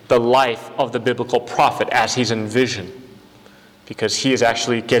sustaining the life of the biblical prophet as he's in vision, because he is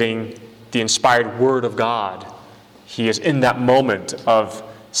actually getting the inspired word of God. He is in that moment of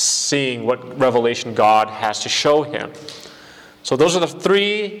seeing what revelation God has to show him. So those are the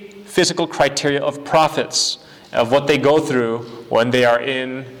 3 physical criteria of prophets, of what they go through when they are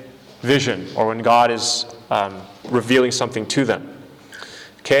in vision or when God is revealing something to them.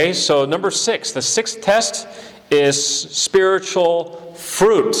 Okay, so number 6, the 6th test is spiritual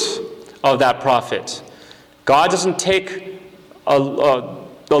fruit of that prophet. God doesn't take a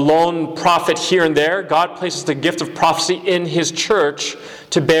lone prophet here and there. God places the gift of prophecy in His church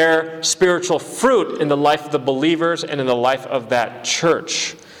to bear spiritual fruit in the life of the believers and in the life of that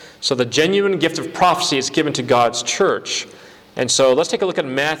church. So the genuine gift of prophecy is given to God's church. And so let's take a look at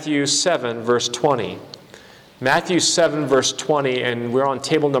Matthew 7, verse 20. Matthew 7, verse 20, and we're on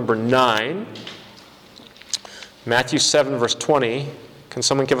table number 9. Matthew 7, verse 20. Can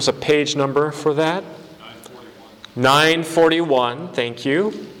someone give us a page number for that? 941, thank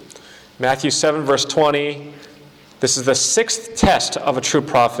you. Matthew 7, verse 20. This is the 6th test of a true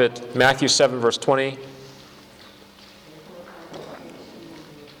prophet. Matthew 7, verse 20.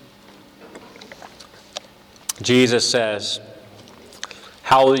 Jesus says,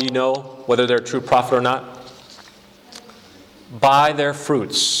 how will you know whether they're a true prophet or not? By their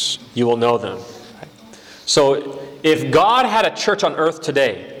fruits you will know them. So if God had a church on earth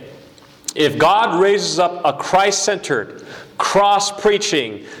today, if God raises up a Christ-centered,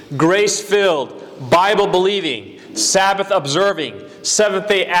 cross-preaching, grace-filled, Bible-believing, Sabbath-observing,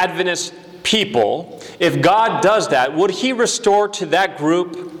 Seventh-day Adventist people, if God does that, would He restore to that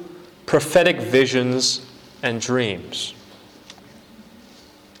group prophetic visions and dreams?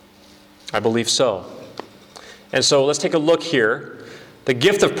 I believe so. And so let's take a look here. The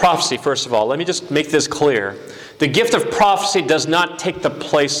gift of prophecy, first of all, let me just make this clear. The gift of prophecy does not take the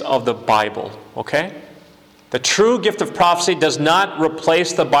place of the Bible, okay? The true gift of prophecy does not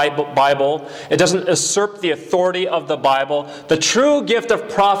replace the Bible. It doesn't usurp the authority of the Bible. The true gift of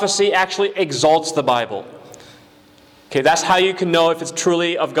prophecy actually exalts the Bible. Okay, that's how you can know if it's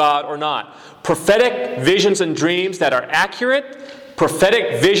truly of God or not. Prophetic visions and dreams that are accurate,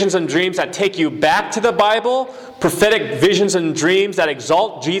 prophetic visions and dreams that take you back to the Bible, prophetic visions and dreams that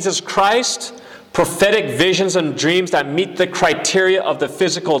exalt Jesus Christ, prophetic visions and dreams that meet the criteria of the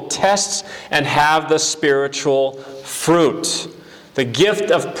physical tests and have the spiritual fruit. The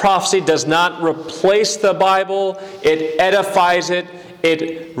gift of prophecy does not replace the Bible. It edifies it.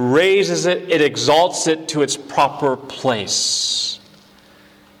 It raises it. It exalts it to its proper place.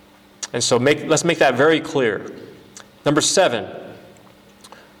 And so let's make that very clear. Number 7.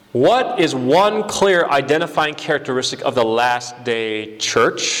 What is one clear identifying characteristic of the last day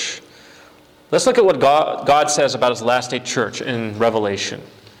church? Let's look at what God says about His last day church in Revelation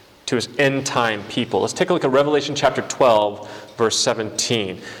to His end time people. Let's take a look at Revelation chapter 12, verse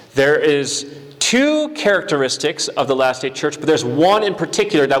 17. There is 2 characteristics of the last day church, but there's one in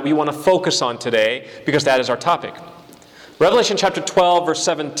particular that we want to focus on today because that is our topic. Revelation chapter 12, verse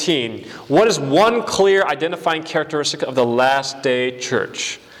 17. What is one clear identifying characteristic of the last day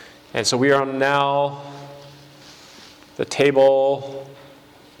church? And so we are on now the table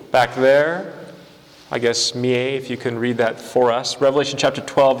back there. I guess, Mie, if you can read that for us. Revelation chapter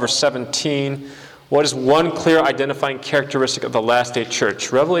 12, verse 17. What is one clear identifying characteristic of the last day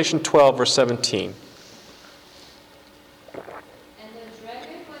church? Revelation 12, verse 17. And the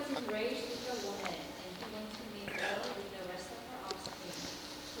dragon was enraged with the woman, and he went to make war with the rest of her offspring,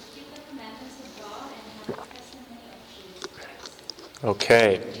 to keep the commandments of God and have the testimony of Jesus Christ.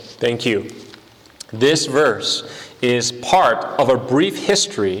 Okay, thank you. This verse is part of a brief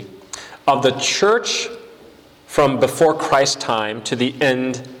history of the church from before Christ's time to the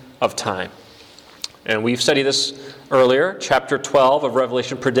end of time. And we've studied this earlier. Chapter 12 of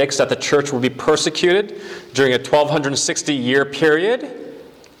Revelation predicts that the church will be persecuted during a 1260-year period,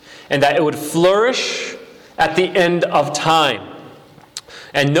 and that it would flourish at the end of time.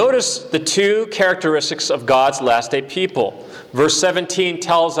 And notice the 2 characteristics of God's last day people. Verse 17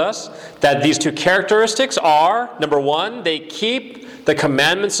 tells us that these 2 characteristics are, number 1, they keep the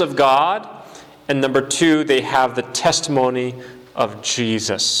commandments of God, and number 2, they have the testimony of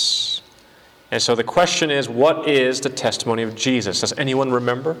Jesus. And so the question is, what is the testimony of Jesus? Does anyone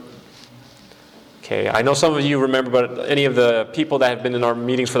remember? Okay, I know some of you remember, but any of the people that have been in our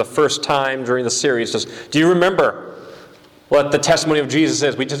meetings for the first time during the series, do you remember what the testimony of Jesus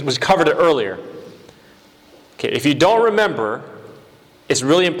is? We covered it earlier. Okay, if you don't remember, it's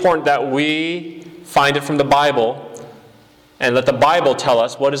really important that we find it from the Bible and let the Bible tell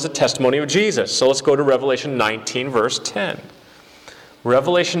us what is the testimony of Jesus. So let's go to Revelation 19, verse 10.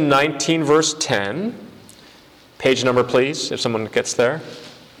 Revelation 19, verse 10. Page number, please, if someone gets there.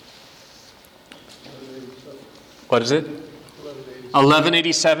 What is it?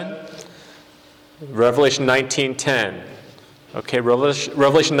 1187. Revelation 19:10. Okay, Revelation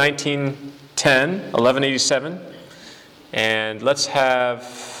 19:10, 1187. And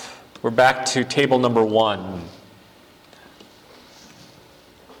we're back to table number 1.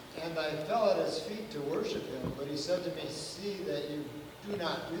 And I fell at his feet to worship him, but he said to me, "See that you do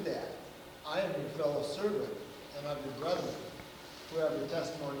not do that. I am your fellow servant and of your brethren, who have the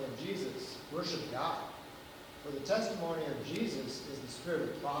testimony of Jesus. Worship God. For the testimony of Jesus is the spirit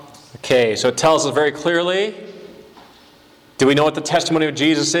of prophecy." Okay, so it tells us very clearly. Do we know what the testimony of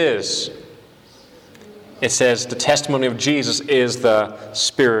Jesus is? It says the testimony of Jesus is the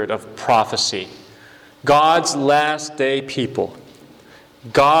spirit of prophecy. God's last day people,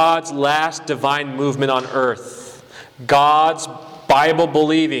 God's last divine movement on earth, God's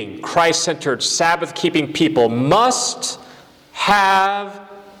Bible-believing, Christ-centered, Sabbath-keeping people must have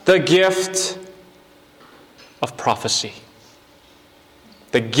the gift of prophecy.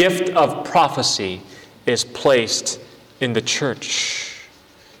 The gift of prophecy is placed in the church.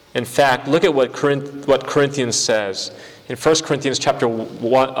 In fact, look at what Corinthians says. In 1 Corinthians chapter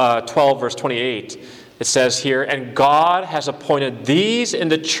 12, verse 28, it says here, "And God has appointed these in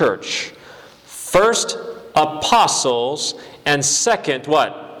the church, first apostles, and second,"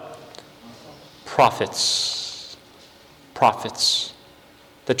 what? Prophets. Prophets.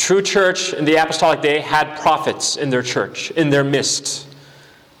 The true church in the apostolic day had prophets in their church, in their midst.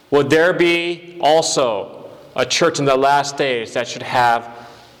 Would there be also a church in the last days that should have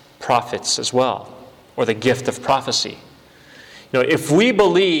prophets as well, or the gift of prophecy? If we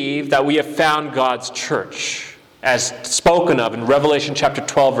believe that we have found God's church, as spoken of in Revelation chapter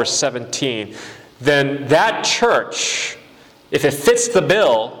 12, verse 17, then that church, if it fits the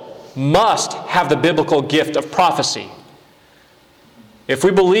bill, must have the biblical gift of prophecy. If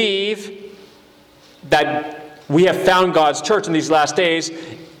we believe that we have found God's church in these last days,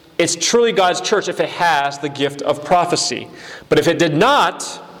 it's truly God's church if it has the gift of prophecy. But if it did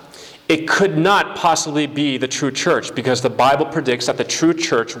not, it could not possibly be the true church, because the Bible predicts that the true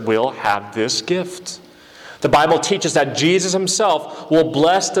church will have this gift. The Bible teaches that Jesus himself will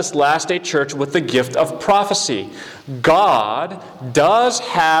bless this last day church with the gift of prophecy. God does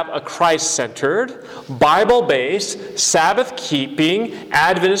have a Christ-centered, Bible-based, Sabbath-keeping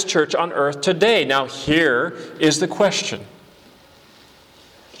Adventist church on earth today. Now here is the question.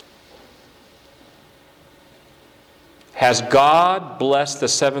 Has God blessed the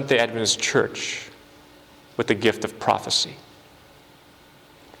Seventh-day Adventist church with the gift of prophecy?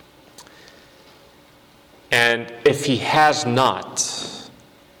 And if he has not,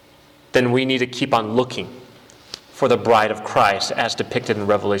 then we need to keep on looking for the bride of Christ as depicted in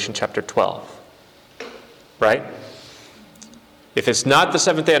Revelation chapter 12. Right? If it's not the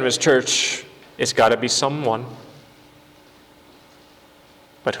Seventh-day Adventist church, it's got to be someone.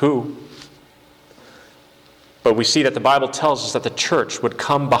 But who? But we see that the Bible tells us that the church would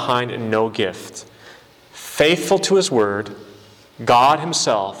come behind in no gift. Faithful to his word, God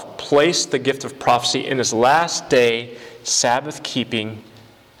himself placed the gift of prophecy in his last day, Sabbath-keeping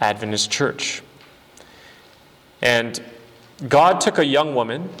Adventist church. And God took a young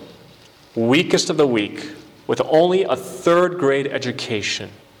woman, weakest of the weak, with only a third-grade education,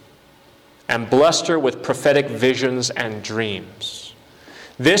 and blessed her with prophetic visions and dreams.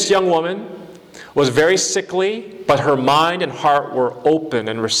 This young woman was very sickly, but her mind and heart were open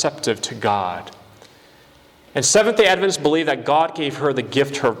and receptive to God. And Seventh-day Adventists believe that God gave her the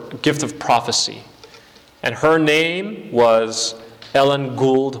gift of prophecy. And her name was Ellen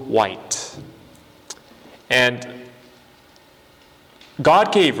Gould White. And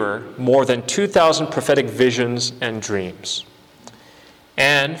God gave her more than 2,000 prophetic visions and dreams.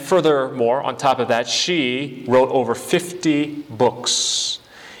 And furthermore, on top of that, she wrote over 50 books.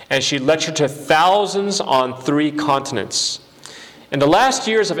 And she lectured to thousands on 3 continents. And the last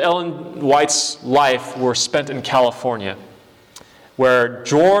years of Ellen White's life were spent in California, where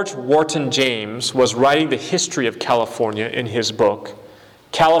George Wharton James was writing the history of California in his book,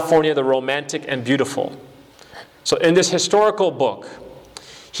 California the Romantic and Beautiful. So in this historical book,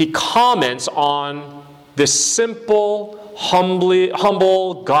 he comments on this simple,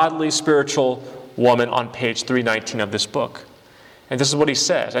 humble, godly, spiritual woman on page 319 of this book. And this is what he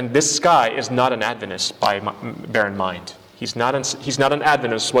says. And this guy is not an Adventist, bear in mind. He's not an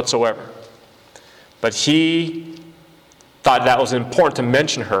Adventist whatsoever. But he thought that was important to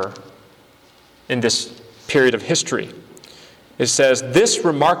mention her in this period of history. It says, this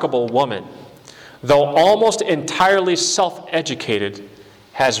remarkable woman, though almost entirely self-educated,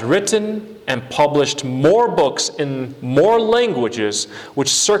 has written and published more books in more languages which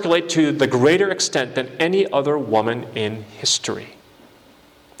circulate to the greater extent than any other woman in history.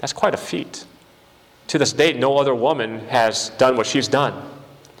 That's quite a feat. To this date, no other woman has done what she's done.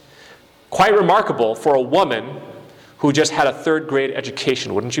 Quite remarkable for a woman who just had a third-grade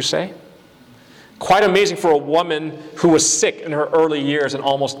education, wouldn't you say? Quite amazing for a woman who was sick in her early years and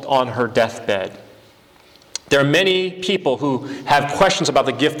almost on her deathbed. There are many people who have questions about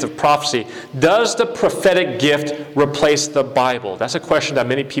the gift of prophecy. Does the prophetic gift replace the Bible? That's a question that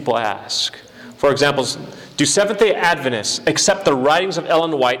many people ask. For example, do Seventh-day Adventists accept the writings of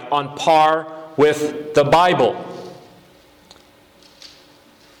Ellen White on par with the Bible?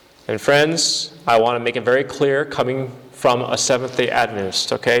 And friends, I want to make it very clear, coming from a Seventh-day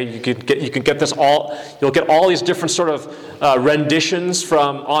Adventist, okay? You can get this all, you'll get all these different sort of renditions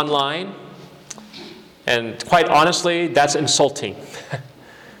from online. And quite honestly, that's insulting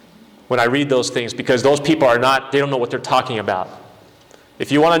when I read those things, because those people they don't know what they're talking about.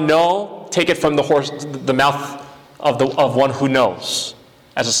 If you want to know, take it from the mouth of one who knows,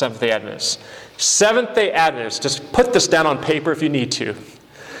 as a Seventh-day Adventist. Seventh-day Adventists, just put this down on paper if you need to.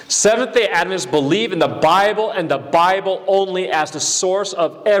 Seventh-day Adventists believe in the Bible and the Bible only as the source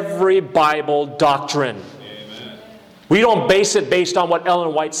of every Bible doctrine. Amen. We don't base it based on what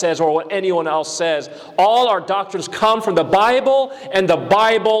Ellen White says or what anyone else says. All our doctrines come from the Bible and the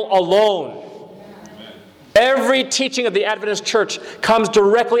Bible alone. Amen. Every teaching of the Adventist church comes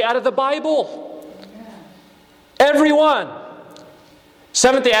directly out of the Bible. Everyone.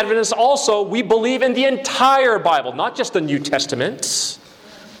 Seventh-day Adventists also, we believe in the entire Bible, not just the New Testament.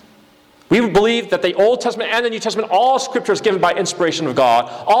 We believe that the Old Testament and the New Testament, all Scripture is given by inspiration of God.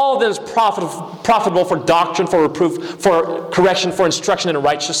 All of them is profitable for doctrine, for reproof, for correction, for instruction in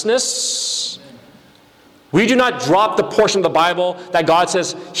righteousness. We do not drop the portion of the Bible that God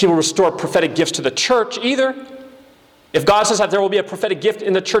says He will restore prophetic gifts to the church either. If God says that there will be a prophetic gift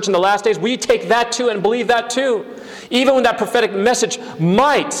in the church in the last days, we take that too and believe that too. Even when that prophetic message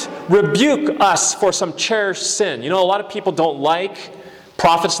might rebuke us for some cherished sin. You know, a lot of people don't like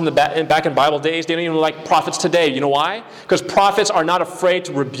prophets back in Bible days. They don't even like prophets today. You know why? Because prophets are not afraid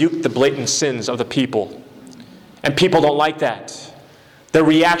to rebuke the blatant sins of the people. And people don't like that. Their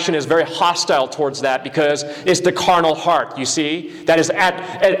reaction is very hostile towards that because it's the carnal heart, you see, that is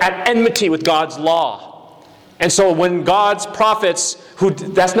at enmity with God's law. And so when God's prophets,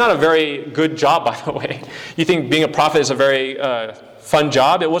 that's not a very good job, by the way. You think being a prophet is a very fun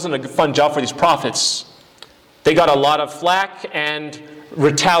job? It wasn't a fun job for these prophets. They got a lot of flack and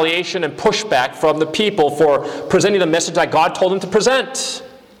retaliation and pushback from the people for presenting the message that God told them to present.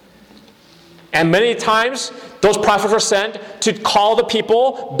 And many times, those prophets were sent to call the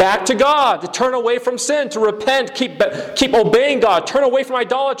people back to God, to turn away from sin, to repent, keep obeying God, turn away from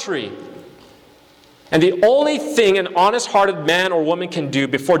idolatry. And the only thing an honest-hearted man or woman can do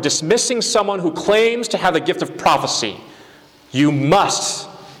before dismissing someone who claims to have the gift of prophecy,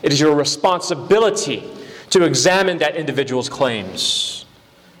 it is your responsibility to examine that individual's claims.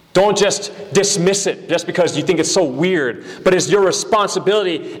 Don't just dismiss it just because you think it's so weird, but it's your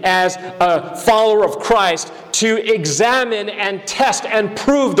responsibility as a follower of Christ to examine and test and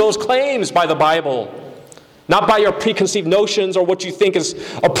prove those claims by the Bible. Not by your preconceived notions or what you think is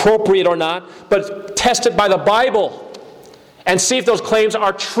appropriate or not, but test it by the Bible and see if those claims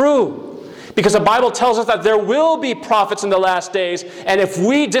are true. Because the Bible tells us that there will be prophets in the last days, and if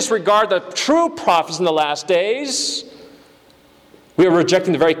we disregard the true prophets in the last days, we are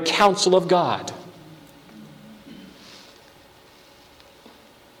rejecting the very counsel of God.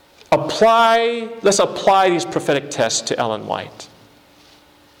 Let's apply these prophetic tests to Ellen White.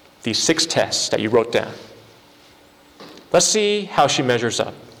 These 6 tests that you wrote down. Let's see how she measures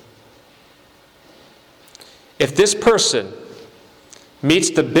up. If this person meets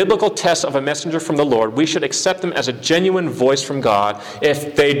the biblical test of a messenger from the Lord, we should accept them as a genuine voice from God.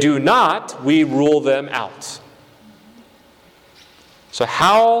 If they do not, we rule them out. So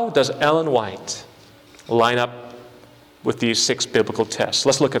how does Ellen White line up with these 6 biblical tests?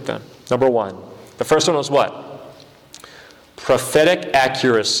 Let's look at them. Number 1. The first one was what? Prophetic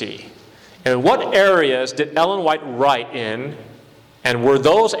accuracy. And what areas did Ellen White write in, and were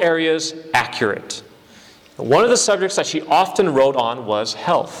those areas accurate? One of the subjects that she often wrote on was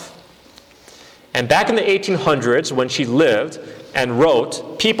health. And back in the 1800s, when she lived and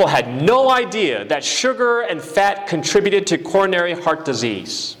wrote, people had no idea that sugar and fat contributed to coronary heart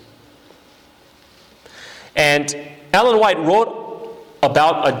disease. And Ellen White wrote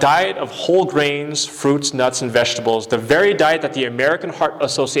about a diet of whole grains, fruits, nuts, and vegetables, the very diet that the American Heart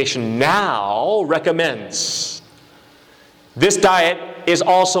Association now recommends. This diet is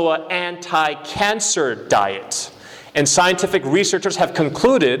also an anti-cancer diet. And scientific researchers have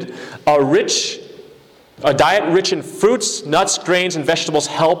concluded a diet rich in fruits, nuts, grains, and vegetables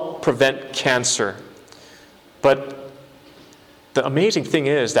help prevent cancer. But the amazing thing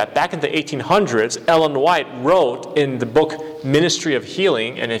is that back in the 1800s, Ellen White wrote in the book Ministry of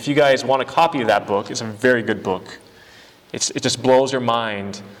Healing, and if you guys want a copy of that book, it's a very good book. It just blows your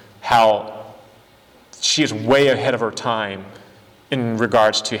mind how she is way ahead of her time in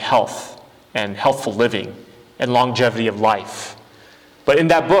regards to health and healthful living and longevity of life. But in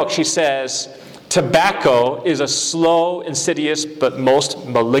that book, she says, tobacco is a slow, insidious, but most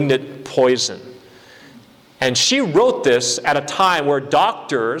malignant poison. And she wrote this at a time where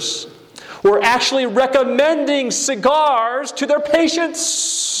doctors were actually recommending cigars to their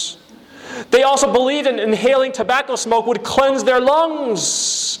patients. They also believed in inhaling tobacco smoke would cleanse their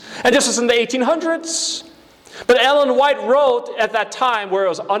lungs. And this was in the 1800s. But Ellen White wrote at that time where it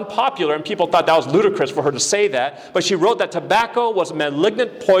was unpopular, and people thought that was ludicrous for her to say that, but she wrote that tobacco was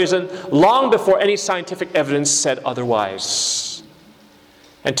malignant poison long before any scientific evidence said otherwise.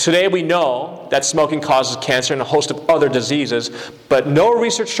 And today we know that smoking causes cancer and a host of other diseases, but no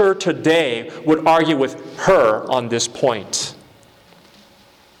researcher today would argue with her on this point.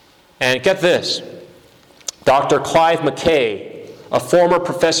 And get this, Dr. Clive McKay, a former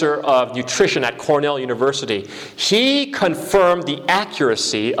professor of nutrition at Cornell University, he confirmed the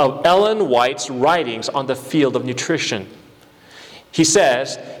accuracy of Ellen White's writings on the field of nutrition. He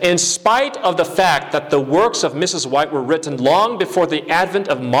says, in spite of the fact that the works of Mrs. White were written long before the advent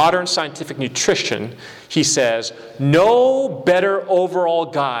of modern scientific nutrition, he says, no better overall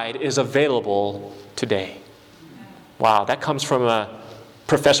guide is available today. Wow, that comes from a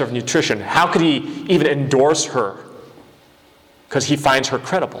professor of nutrition. How could he even endorse her? Because he finds her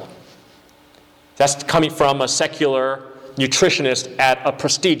credible. That's coming from a secular nutritionist at a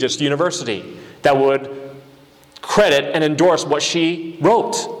prestigious university that would credit and endorse what she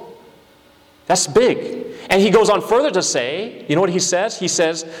wrote. That's big. And he goes on further to say, you know what he says? He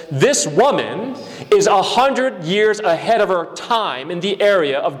says, this woman is 100 years ahead of her time in the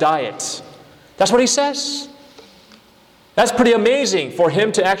area of diet. That's what he says. That's pretty amazing for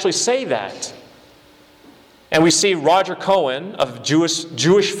him to actually say that. And we see Roger Cohen, a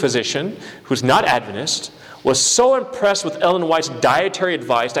Jewish physician who's not Adventist, was so impressed with Ellen White's dietary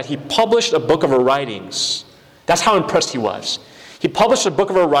advice that he published a book of her writings. That's how impressed he was. He published a book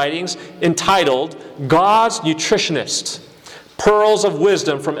of her writings entitled God's Nutritionist, Pearls of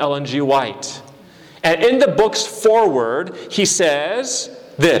Wisdom from Ellen G. White. And in the book's foreword, he says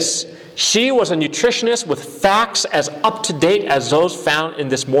this: she was a nutritionist with facts as up-to-date as those found in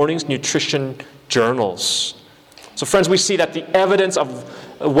this morning's nutrition journals. So friends, we see that the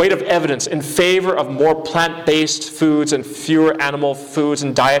weight of evidence in favor of more plant-based foods and fewer animal foods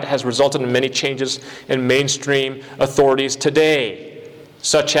and diet has resulted in many changes in mainstream authorities today,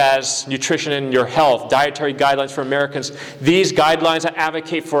 such as Nutrition in Your Health, Dietary Guidelines for Americans. These guidelines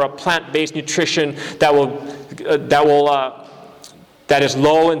advocate for a plant-based nutrition that is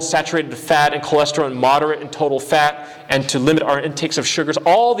low in saturated fat and cholesterol and moderate in total fat, and to limit our intakes of sugars.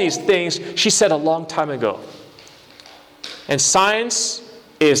 All these things she said a long time ago. And science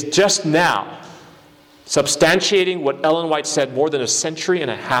is just now substantiating what Ellen White said more than a century and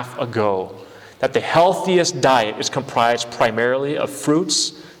a half ago, that the healthiest diet is comprised primarily of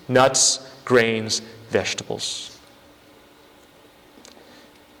fruits, nuts, grains, vegetables.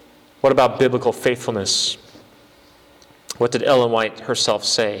 What about biblical faithfulness? What did Ellen White herself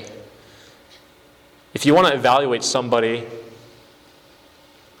say? If you want to evaluate somebody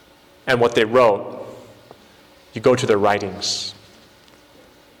and what they wrote, you go to their writings.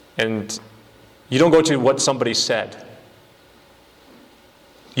 And you don't go to what somebody said.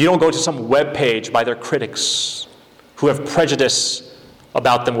 You don't go to some web page by their critics who have prejudice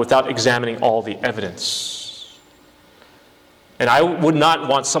about them without examining all the evidence. And I would not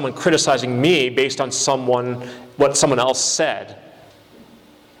want someone criticizing me based on what someone else said.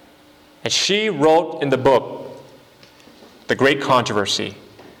 And she wrote in the book, The Great Controversy,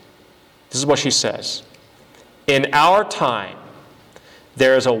 this is what she says: in our time,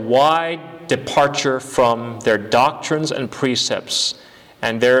 there is a wide departure from their doctrines and precepts,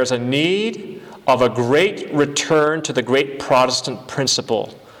 and there is a need of a great return to the great Protestant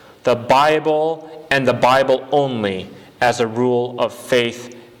principle, the Bible and the Bible only, as a rule of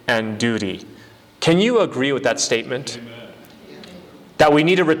faith and duty. Can you agree with that statement? Amen. That we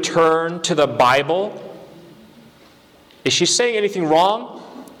need to return to the Bible? Is she saying anything wrong?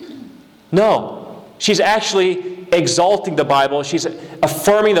 No. She's actually exalting the Bible. She's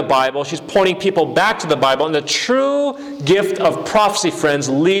affirming the Bible. She's pointing people back to the Bible. And the true gift of prophecy, friends,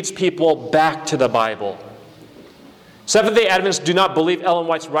 leads people back to the Bible. Seventh-day Adventists do not believe Ellen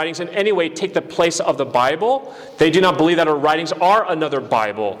White's writings in any way take the place of the Bible. They do not believe that her writings are another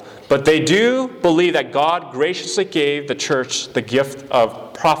Bible. But they do believe that God graciously gave the church the gift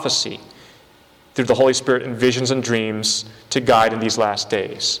of prophecy through the Holy Spirit in visions and dreams to guide in these last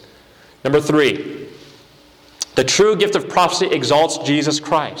days. Number 3, the true gift of prophecy exalts Jesus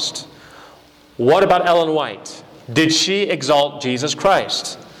Christ. What about Ellen White? Did she exalt Jesus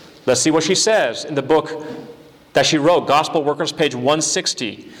Christ? Let's see what she says in the book that she wrote, Gospel Workers, page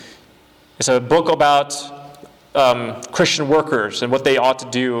 160. It's a book about Christian workers and what they ought to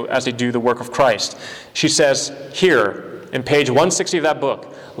do as they do the work of Christ. She says here, in page 160 of that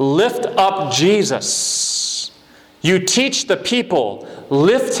book, lift up Jesus. You teach the people,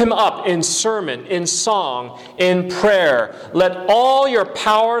 lift him up in sermon, in song, in prayer. Let all your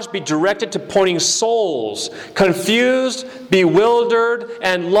powers be directed to pointing souls, confused, bewildered,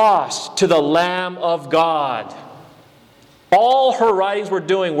 and lost, to the Lamb of God. All her writings were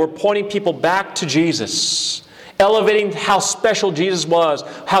doing were pointing people back to Jesus, elevating how special Jesus was,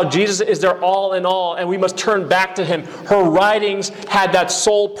 how Jesus is their all in all, and we must turn back to him. Her writings had that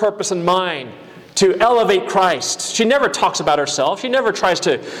sole purpose in mind, to elevate Christ. She never talks about herself. She never tries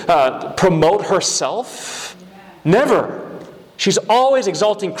to promote herself. Never. She's always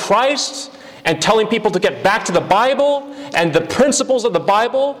exalting Christ and telling people to get back to the Bible and the principles of the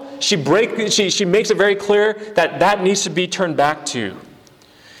Bible. She makes it very clear that needs to be turned back to.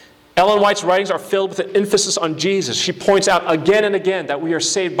 Ellen White's writings are filled with an emphasis on Jesus. She points out again and again that we are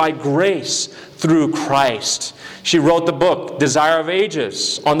saved by grace through Christ. She wrote the book, Desire of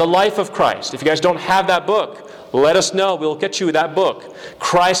Ages, on the life of Christ. If you guys don't have that book, let us know. We'll get you that book.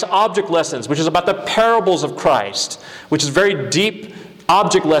 Christ Object Lessons, which is about the parables of Christ, which is very deep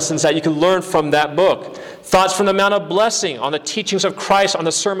object lessons that you can learn from that book. Thoughts from the Mount of Blessing on the teachings of Christ on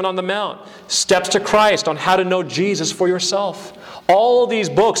the Sermon on the Mount. Steps to Christ on how to know Jesus for yourself. All of these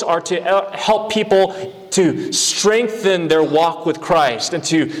books are to help people to strengthen their walk with Christ and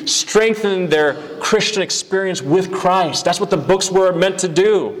to strengthen their Christian experience with Christ. That's what the books were meant to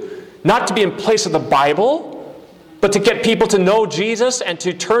do. Not to be in place of the Bible, but to get people to know Jesus and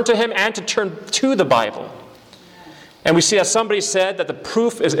to turn to him and to turn to the Bible. And we see that somebody said that the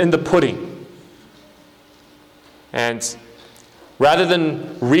proof is in the pudding. And rather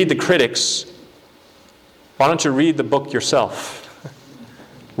than read the critics, why don't you read the book yourself?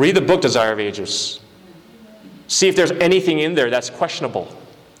 Read the book, Desire of Ages. See if there's anything in there that's questionable.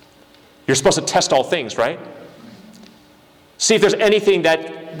 You're supposed to test all things, right? See if there's anything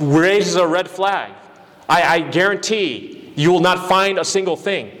that raises a red flag. I guarantee you will not find a single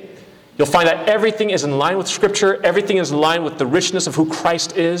thing. You'll find that everything is in line with Scripture. Everything is in line with the richness of who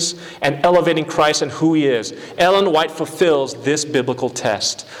Christ is and elevating Christ and who He is. Ellen White fulfills this biblical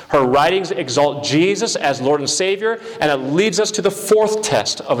test. Her writings exalt Jesus as Lord and Savior, and it leads us to the fourth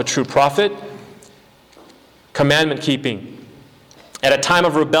test of a true prophet: commandment keeping. At a time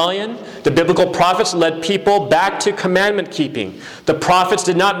of rebellion, the biblical prophets led people back to commandment keeping. The prophets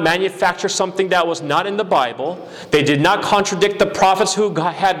did not manufacture something that was not in the Bible. They did not contradict the prophets who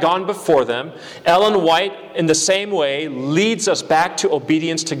had gone before them. Ellen White, in the same way, leads us back to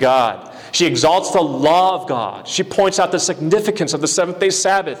obedience to God. She exalts the law of God. She points out the significance of the seventh-day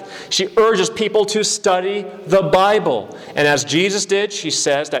Sabbath. She urges people to study the Bible. And as Jesus did, she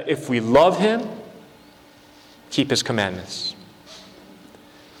says that if we love Him, keep His commandments.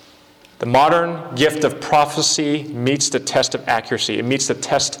 The modern gift of prophecy meets the test of accuracy. It meets the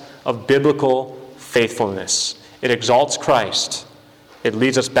test of biblical faithfulness. It exalts Christ. It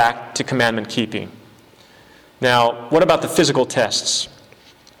leads us back to commandment keeping. Now, what about the physical tests?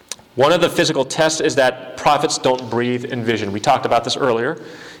 One of the physical tests is that prophets don't breathe in vision. We talked about this earlier.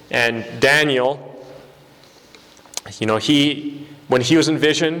 And Daniel, when he was in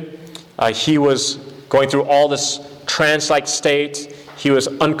vision, he was going through all this trance-like state. He was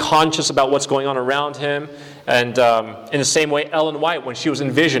unconscious about what's going on around him. And in the same way, Ellen White, when she was in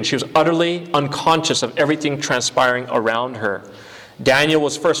vision, she was utterly unconscious of everything transpiring around her. Daniel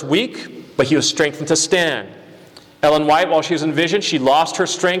was first weak, but he was strengthened to stand. Ellen White, while she was in vision, she lost her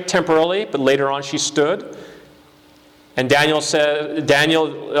strength temporarily, but later on she stood. And Daniel,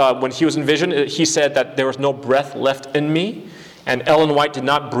 when he was in vision, he said that there was no breath left in me. And Ellen White did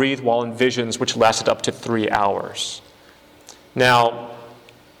not breathe while in visions, which lasted up to 3 hours. Now,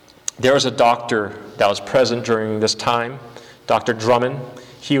 there was a doctor that was present during this time, Dr. Drummond.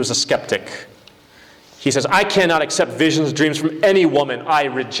 He was a skeptic. He says, "I cannot accept visions, dreams from any woman. I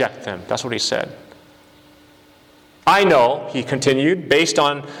reject them." That's what he said. "I know," he continued, "based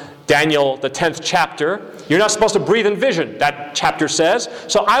on Daniel, the 10th chapter, you're not supposed to breathe in vision, that chapter says.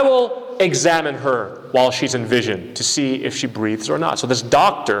 So I will examine her while she's in vision to see if she breathes or not." So this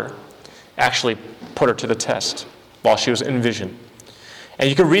doctor actually put her to the test while she was in vision. And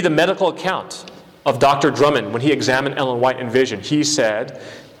you can read the medical account of Dr. Drummond when he examined Ellen White in vision. He said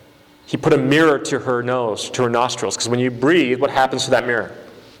he put a mirror to her nose, to her nostrils, because when you breathe, what happens to that mirror?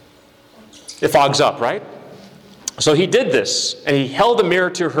 It fogs up, right? So he did this, and he held the mirror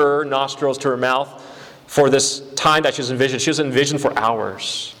to her nostrils, to her mouth, for this time that she was in vision. She was in vision for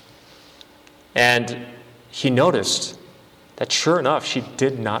hours. And he noticed that sure enough, she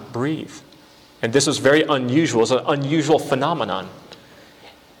did not breathe. And this was very unusual. It's an unusual phenomenon.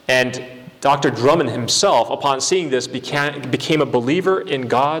 And Dr. Drummond himself, upon seeing this, became a believer in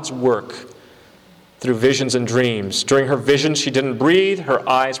God's work through visions and dreams. During her visions, she didn't breathe. Her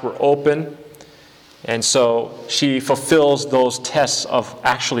eyes were open. And so she fulfills those tests of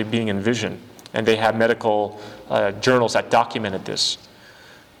actually being in vision. And they have medical journals that documented this.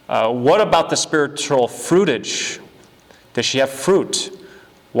 What about the spiritual fruitage? Does she have fruit?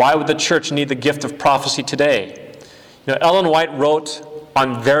 Why would the church need the gift of prophecy today? Ellen White wrote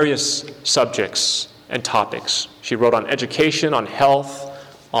on various subjects and topics. She wrote on education, on health,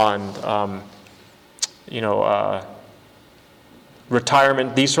 on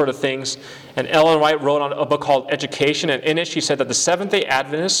retirement, these sort of things. And Ellen White wrote on a book called Education, and in it she said that the Seventh-day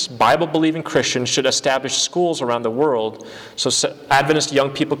Adventists, Bible-believing Christians, should establish schools around the world so Adventist young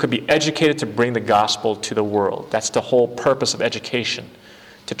people could be educated to bring the gospel to the world. That's the whole purpose of education,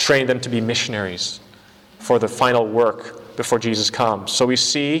 to train them to be missionaries for the final work before Jesus comes. So we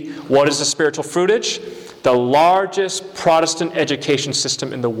see, what is the spiritual fruitage? The largest Protestant education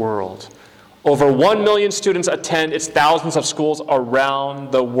system in the world. Over 1 million students attend its thousands of schools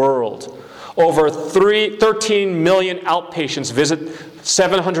around the world. Over 13 million outpatients visit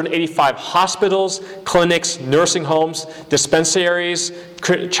 785 hospitals, clinics, nursing homes, dispensaries,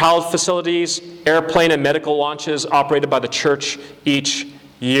 child facilities, airplane and medical launches operated by the church each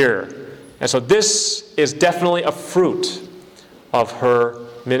year. And so this is definitely a fruit of her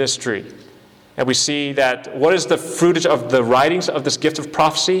ministry. And we see that what is the fruitage of the writings of this gift of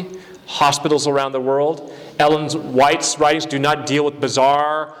prophecy? Hospitals around the world. Ellen White's writings do not deal with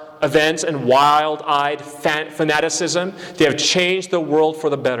bizarre events and wild-eyed fanaticism. They have changed the world for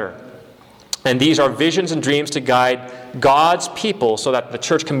the better. And these are visions and dreams to guide God's people so that the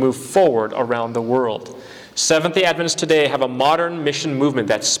church can move forward around the world. Seventh-day Adventists today have a modern mission movement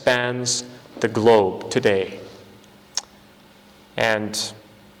that spans the globe today. And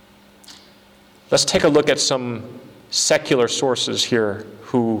let's take a look at some secular sources here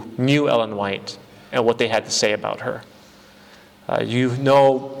who knew Ellen White and what they had to say about her. You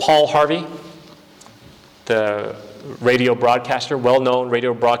know Paul Harvey, the radio broadcaster, well-known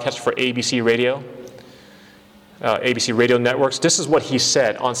radio broadcaster for ABC Radio, ABC Radio Networks. This is what he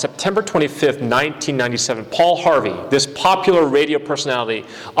said. On September 25th, 1997, Paul Harvey, this popular radio personality,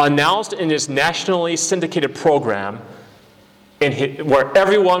 announced in his nationally syndicated program, where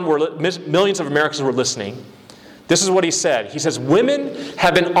millions of Americans were listening, this is what he said. He says, "Women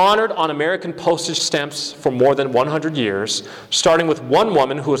have been honored on American postage stamps for more than 100 years, starting with one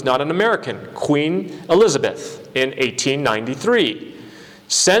woman who was not an American, Queen Elizabeth, in 1893.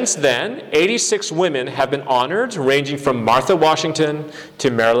 Since then, 86 women have been honored, ranging from Martha Washington to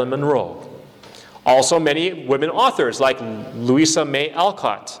Marilyn Monroe. Also many women authors like Louisa May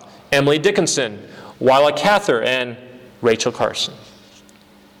Alcott, Emily Dickinson, Willa Cather, and Rachel Carson.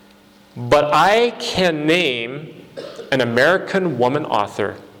 But I can name an American woman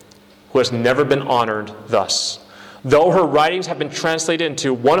author who has never been honored thus. Though her writings have been translated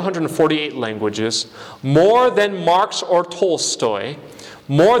into 148 languages, more than Marx or Tolstoy,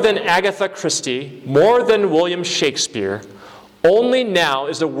 more than Agatha Christie, more than William Shakespeare, only now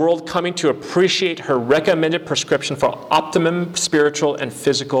is the world coming to appreciate her recommended prescription for optimum spiritual and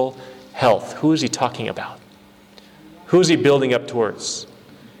physical health." Who is he talking about? Who is he building up towards?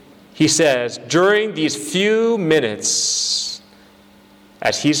 He says, during these few minutes,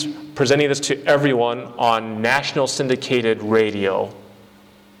 as he's presenting this to everyone on national syndicated radio,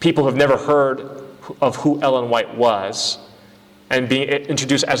 people who have never heard of who Ellen White was, and being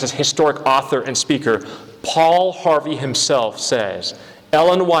introduced as a historic author and speaker, Paul Harvey himself says,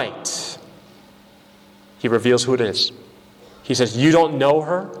 Ellen White, he reveals who it is. He says, you don't know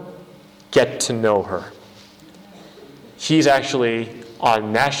her? Get to know her. He's actually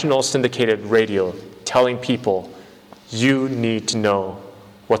on national syndicated radio telling people, you need to know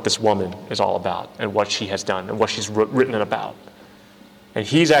what this woman is all about and what she has done and what she's written about. And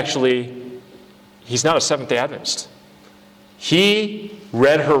he's not a Seventh-day Adventist. He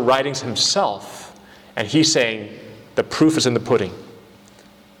read her writings himself, and he's saying the proof is in the pudding.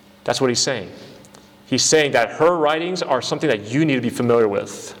 That's what he's saying. He's saying that her writings are something that you need to be familiar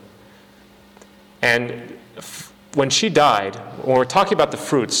with. And when she died, when we're talking about the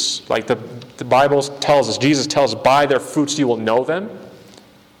fruits, like the Bible tells us, Jesus tells us, by their fruits you will know them.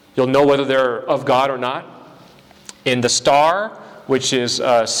 You'll know whether they're of God or not. In The Star, which is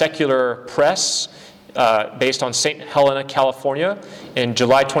a secular press based on St. Helena, California, in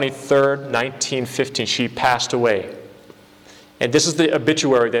July 23rd, 1915, she passed away. And this is the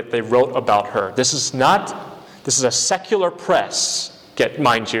obituary that they wrote about her. This is a secular press,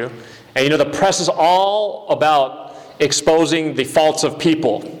 mind you. And you know, the press is all about exposing the faults of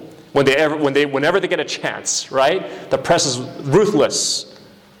people whenever they get a chance, right? The press is ruthless.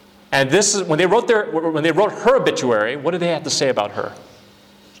 And this is when they wrote her obituary, what did they have to say about her?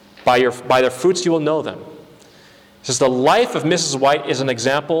 By their fruits you will know them. It says, the life of Mrs. White is an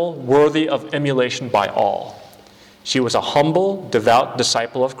example worthy of emulation by all. She was a humble, devout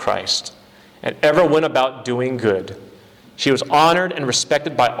disciple of Christ, and ever went about doing good. She was honored and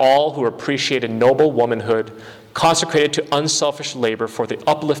respected by all who appreciated noble womanhood, consecrated to unselfish labor for the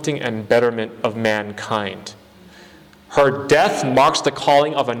uplifting and betterment of mankind. Her death marks the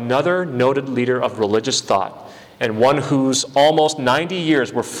calling of another noted leader of religious thought, and one whose almost 90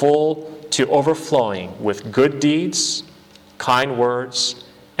 years were full to overflowing with good deeds, kind words,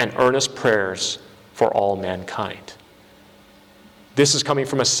 and earnest prayers for all mankind. This is coming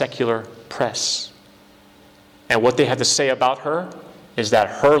from a secular press. And what they had to say about her is that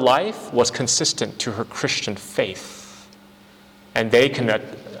her life was consistent to her Christian faith. And they can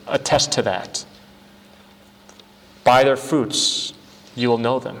attest to that. By their fruits, you will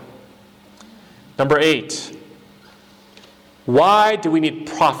know them. Number 8, why do we need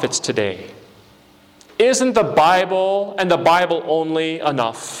prophets today? Isn't the Bible and the Bible only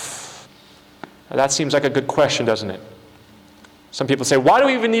enough? Now, that seems like a good question, doesn't it? Some people say, why do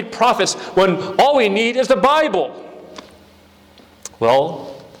we even need prophets when all we need is the Bible?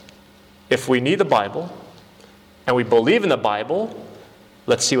 Well, if we need the Bible and we believe in the Bible,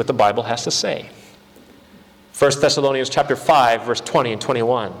 let's see what the Bible has to say. 1 Thessalonians chapter 5, verse 20 and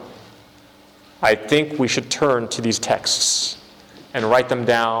 21. I think we should turn to these texts and write them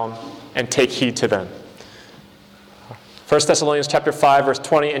down and take heed to them. 1 Thessalonians chapter 5, verse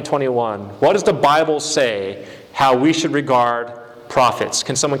 20 and 21. What does the Bible say how we should regard prophets?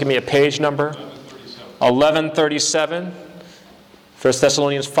 Can someone give me a page number? 1137. 1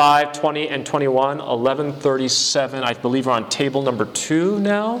 Thessalonians 5, 20 and 21. 1137. I believe we're on table number 2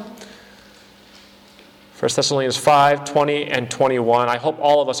 now. 1 Thessalonians 5, 20 and 21. I hope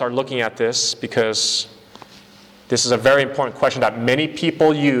all of us are looking at this because this is a very important question that many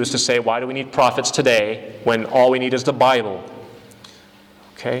people use to say, why do we need prophets today when all we need is the Bible?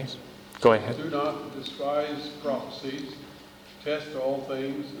 Okay, go ahead. Do not despise prophecies. Test all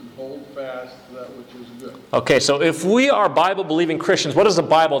things and hold fast to that which is good. Okay, so if we are Bible-believing Christians, what does the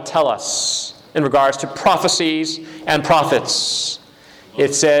Bible tell us in regards to prophecies and prophets?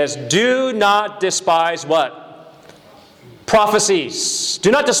 It says, do not despise what? Prophecies.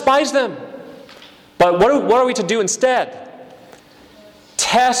 Do not despise them. But what are we to do instead?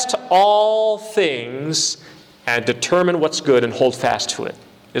 Test all things and determine what's good and hold fast to it.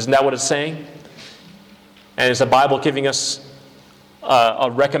 Isn't that what it's saying? And is the Bible giving us a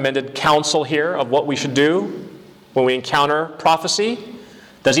recommended counsel here of what we should do when we encounter prophecy?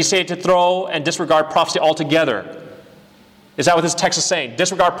 Does he say to throw and disregard prophecy altogether? Is that what this text is saying?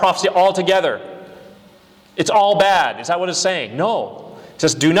 Disregard prophecy altogether. It's all bad. Is that what it's saying? No. It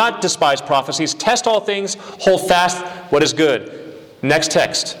says, do not despise prophecies. Test all things. Hold fast what is good. Next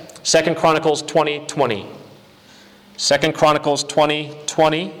text. 2 Chronicles 20:20. 2 Chronicles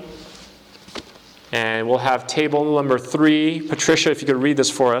 20:20. And we'll have table number 3. Patricia, if you could read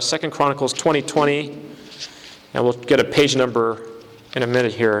this for us. 2 Chronicles 20:20. And we'll get a page number in a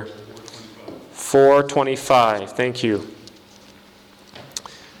minute here. 425. Thank you.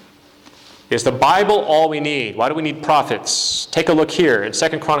 Is the Bible all we need? Why do we need prophets? Take a look here in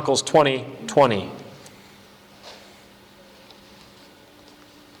 2 Chronicles 20:20.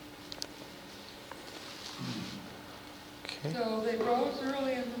 Okay. So they rose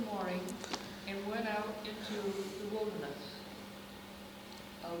early in the morning and went out into the wilderness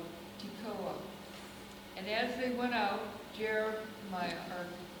of Tekoa. And as they went out,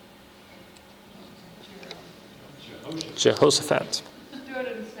 Jehoshaphat stood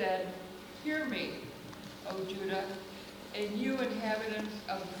and said, hear me, O Judah, and you inhabitants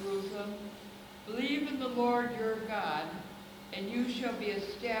of Jerusalem. Believe in the Lord your God, and you shall be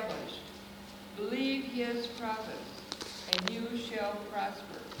established. Believe his prophets, and you shall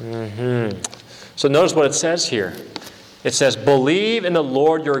prosper. So notice what it says here. It says, believe in the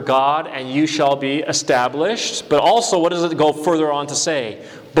Lord your God, and you shall be established. But also, what does it go further on to say?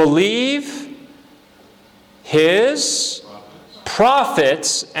 Believe his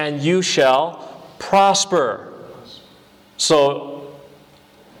prophets, and you shall prosper. So,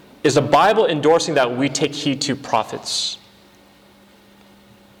 is the Bible endorsing that we take heed to prophets?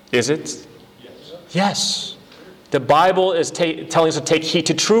 Is it? Yes. The Bible is telling us to take heed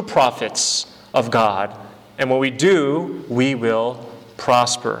to true prophets of God. And when we do, we will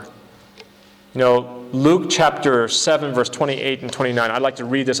prosper. You know, Luke chapter 7, verse 28 and 29. I'd like to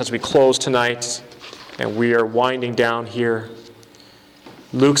read this as we close tonight. And we are winding down here.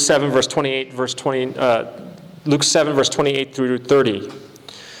 Luke 7, verse 28, Luke 7, verse 28 through 30.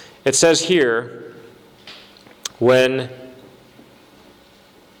 It says here, wrong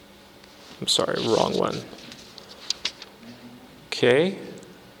one. Okay,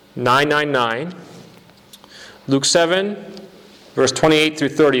 999. Luke 7, verse 28 through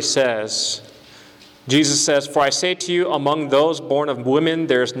 30 says, Jesus says, for I say to you, among those born of women,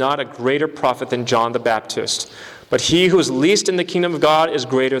 there is not a greater prophet than John the Baptist. But he who is least in the kingdom of God is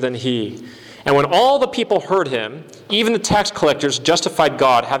greater than he. And when all the people heard him, even the tax collectors justified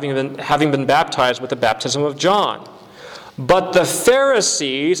God, having been baptized with the baptism of John. But the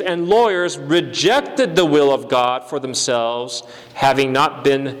Pharisees and lawyers rejected the will of God for themselves, having not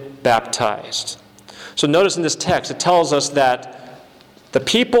been baptized. So notice in this text, it tells us that the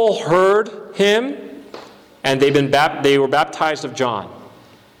people heard him, and they were baptized of John.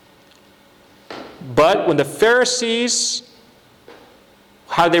 But when the Pharisees,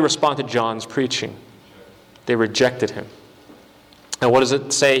 how did they respond to John's preaching? They rejected him. And what does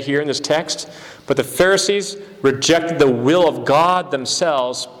it say here in this text? But the Pharisees rejected the will of God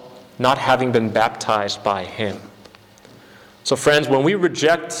themselves, not having been baptized by him. So friends, when we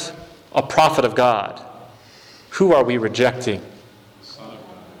reject a prophet of God, who are we rejecting?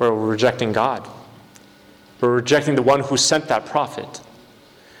 We're rejecting God. We're rejecting the one who sent that prophet.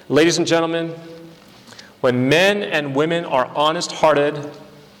 Ladies and gentlemen, when men and women are honest-hearted,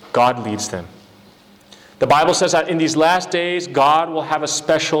 God leads them. The Bible says that in these last days, God will have a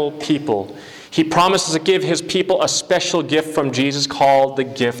special people. He promises to give his people a special gift from Jesus called the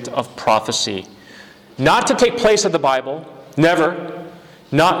gift of prophecy. Not to take place of the Bible, never.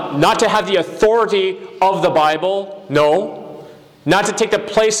 Not to have the authority of the Bible, no. Not to take the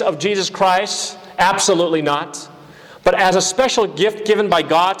place of Jesus Christ, absolutely not. But as a special gift given by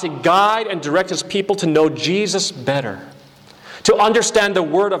God to guide and direct his people to know Jesus better. To understand the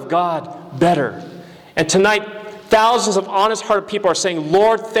Word of God better. And tonight, thousands of honest-hearted people are saying,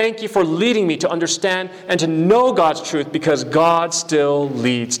 Lord, thank you for leading me to understand and to know God's truth, because God still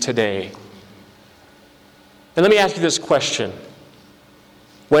leads today. And let me ask you this question.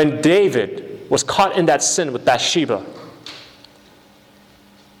 When David was caught in that sin with Bathsheba,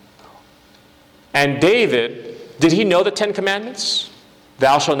 and David, did he know the 10 Commandments?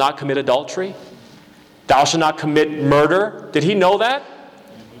 Thou shalt not commit adultery. Thou shalt not commit murder. Did he know that?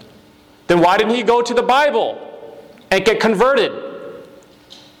 Then why didn't he go to the Bible and get converted?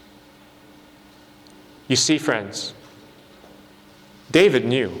 You see, friends, David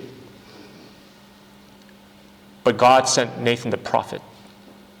knew. But God sent Nathan the prophet.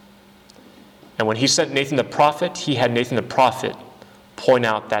 And when he sent Nathan the prophet, he had Nathan the prophet point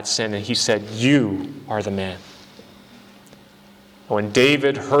out that sin, and he said, you are the man. And when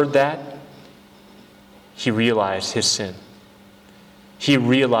David heard that, he realized his sin. He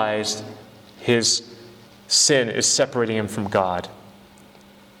realized his sin is separating him from God.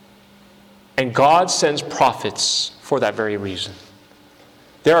 And God sends prophets for that very reason.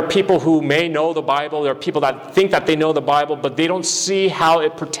 There are people who may know the Bible. There are people that think that they know the Bible, but they don't see how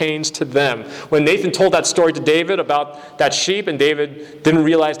it pertains to them. When Nathan told that story to David about that sheep, and David didn't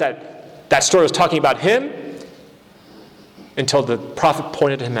realize that that story was talking about him until the prophet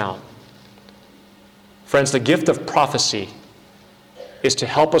pointed him out. Friends, the gift of prophecy is to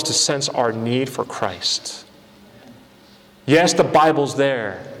help us to sense our need for Christ. Yes, the Bible's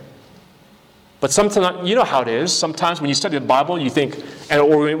there. But sometimes, you know how it is. Sometimes when you study the Bible, you think,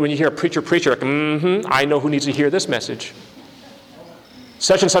 or when you hear a preacher, like, I know who needs to hear this message.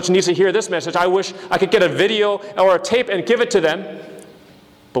 Such and such needs to hear this message. I wish I could get a video or a tape and give it to them.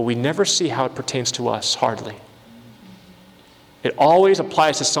 But we never see how it pertains to us, hardly. It always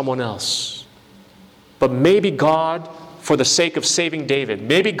applies to someone else. But maybe God, for the sake of saving David,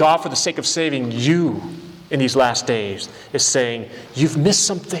 maybe God, for the sake of saving you in these last days, is saying, you've missed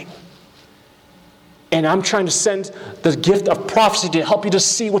something. And I'm trying to send the gift of prophecy to help you to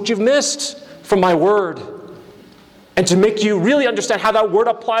see what you've missed from my word. And to make you really understand how that word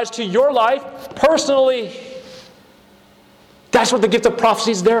applies to your life personally. That's what the gift of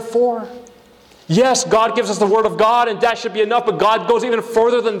prophecy is there for. Yes, God gives us the word of God, and that should be enough, but God goes even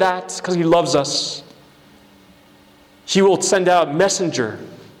further than that because he loves us. He will send out a messenger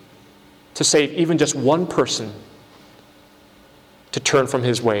to save even just one person to turn from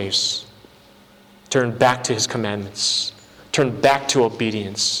his ways. Turn back to his commandments. Turn back to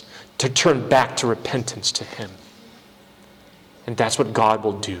obedience. To turn back to repentance to him. And that's what God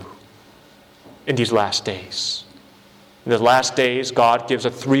will do in these last days. In the last days, God gives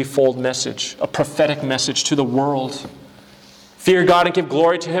a threefold message, a prophetic message to the world. Fear God and give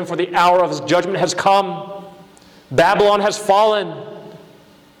glory to him, for the hour of his judgment has come. Babylon has fallen.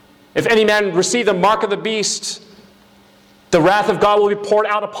 If any man receive the mark of the beast, the wrath of God will be poured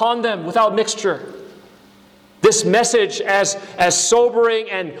out upon them without mixture. This message, as sobering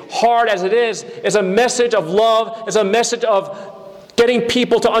and hard as it is a message of love, is a message of getting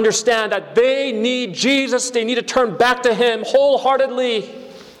people to understand that they need Jesus, they need to turn back to him wholeheartedly.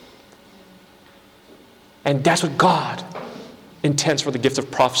 And that's what God intends for the gift of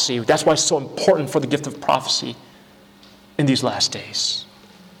prophecy. That's why it's so important for the gift of prophecy in these last days.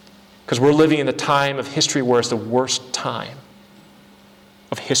 Because we're living in a time of history where it's the worst time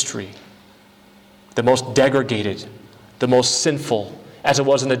of history. The most degraded, the most sinful. As it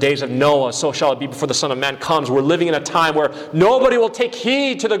was in the days of Noah, so shall it be before the Son of Man comes. We're living in a time where nobody will take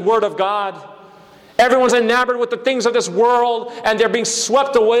heed to the Word of God. Everyone's enamored with the things of this world, and they're being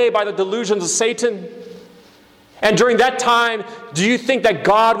swept away by the delusions of Satan. And during that time, do you think that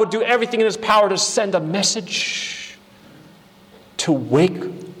God would do everything in his power to send a message to wake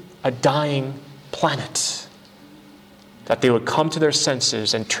a dying planet? That they would come to their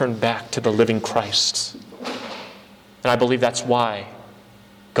senses and turn back to the living Christ. And I believe that's why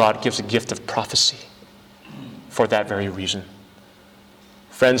God gives a gift of prophecy, for that very reason.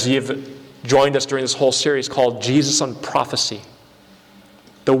 Friends, you've joined us during this whole series called Jesus on Prophecy.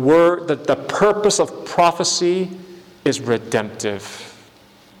 The purpose of prophecy is redemptive.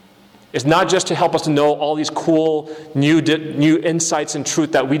 It's not just to help us to know all these cool new insights and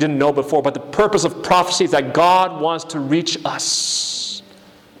truth that we didn't know before, but the purpose of prophecy is that God wants to reach us.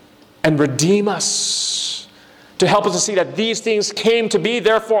 and redeem us, to help us to see that these things came to be,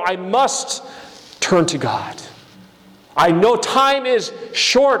 therefore I must turn to God. I know time is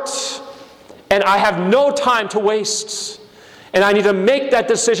short, and I have no time to waste. And I need to make that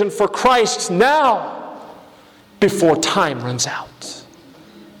decision for Christ now, before time runs out.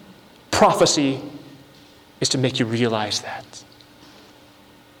 Prophecy is to make you realize that.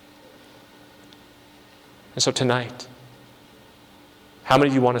 And so tonight, how many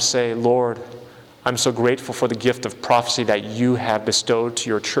of you want to say, Lord, I'm so grateful for the gift of prophecy that you have bestowed to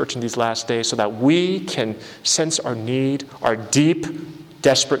your church in these last days, so that we can sense our need, our deep,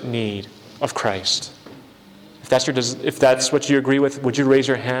 desperate need of Christ. If that's what you agree with, would you raise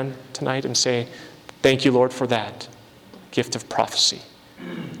your hand tonight and say, thank you, Lord, for that gift of prophecy.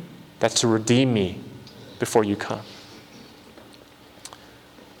 That's to redeem me before you come.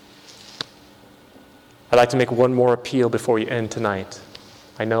 I'd like to make one more appeal before we end tonight.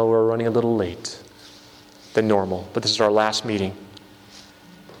 I know we're running a little late than normal, but this is our last meeting.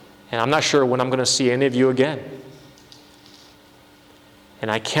 And I'm not sure when I'm going to see any of you again.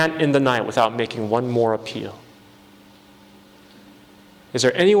 And I can't end the night without making one more appeal. Is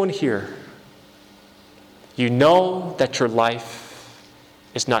there anyone here, you know that your life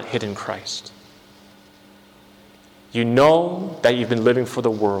is not hid in Christ? You know that you've been living for the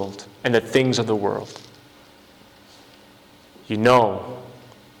world and the things of the world. You know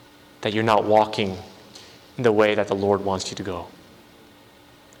that you're not walking in the way that the Lord wants you to go.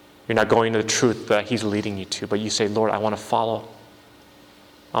 You're not going to the truth that He's leading you to, but you say, Lord, I want to follow.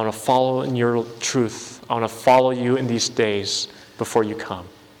 I want to follow in your truth. I want to follow you in these days before you come.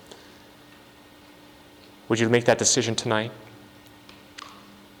 Would you make that decision tonight?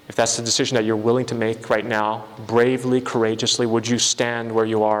 If that's the decision that you're willing to make right now, bravely, courageously, would you stand where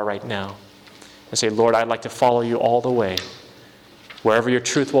you are right now and say, Lord, I'd like to follow you all the way. Wherever your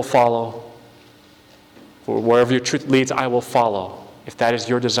truth will follow, or wherever your truth leads, I will follow. If that is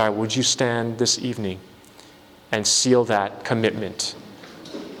your desire, would you stand this evening and seal that commitment?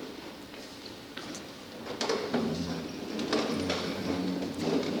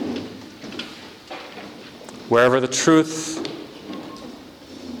 Wherever the truth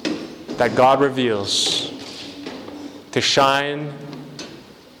that God reveals to shine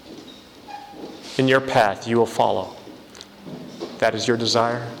in your path, you will follow. If that is your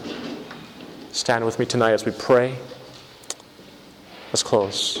desire, stand with me tonight as we pray. Let's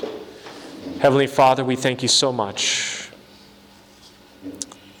close. Heavenly Father, we thank you so much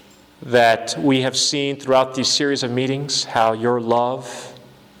that we have seen throughout these series of meetings how your love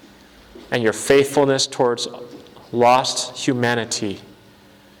and your faithfulness towards lost humanity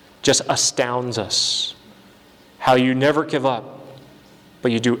just astounds us. How you never give up,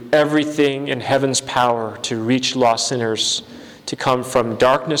 but you do everything in heaven's power to reach lost sinners, to come from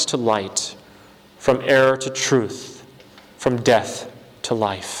darkness to light, from error to truth, from death to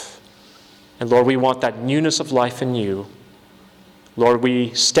life. And Lord, we want that newness of life in you. Lord,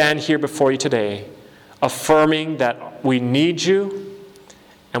 we stand here before you today, affirming that we need you,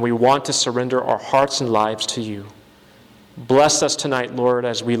 and we want to surrender our hearts and lives to you. Bless us tonight, Lord,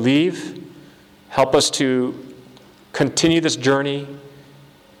 as we leave. Help us to continue this journey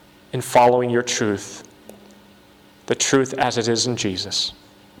in following your truth, the truth as it is in Jesus.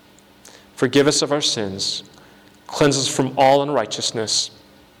 Forgive us of our sins, cleanse us from all unrighteousness,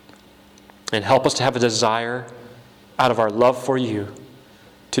 and help us to have a desire out of our love for you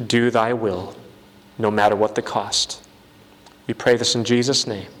to do thy will, no matter what the cost. We pray this in Jesus'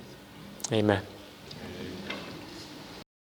 name. Amen.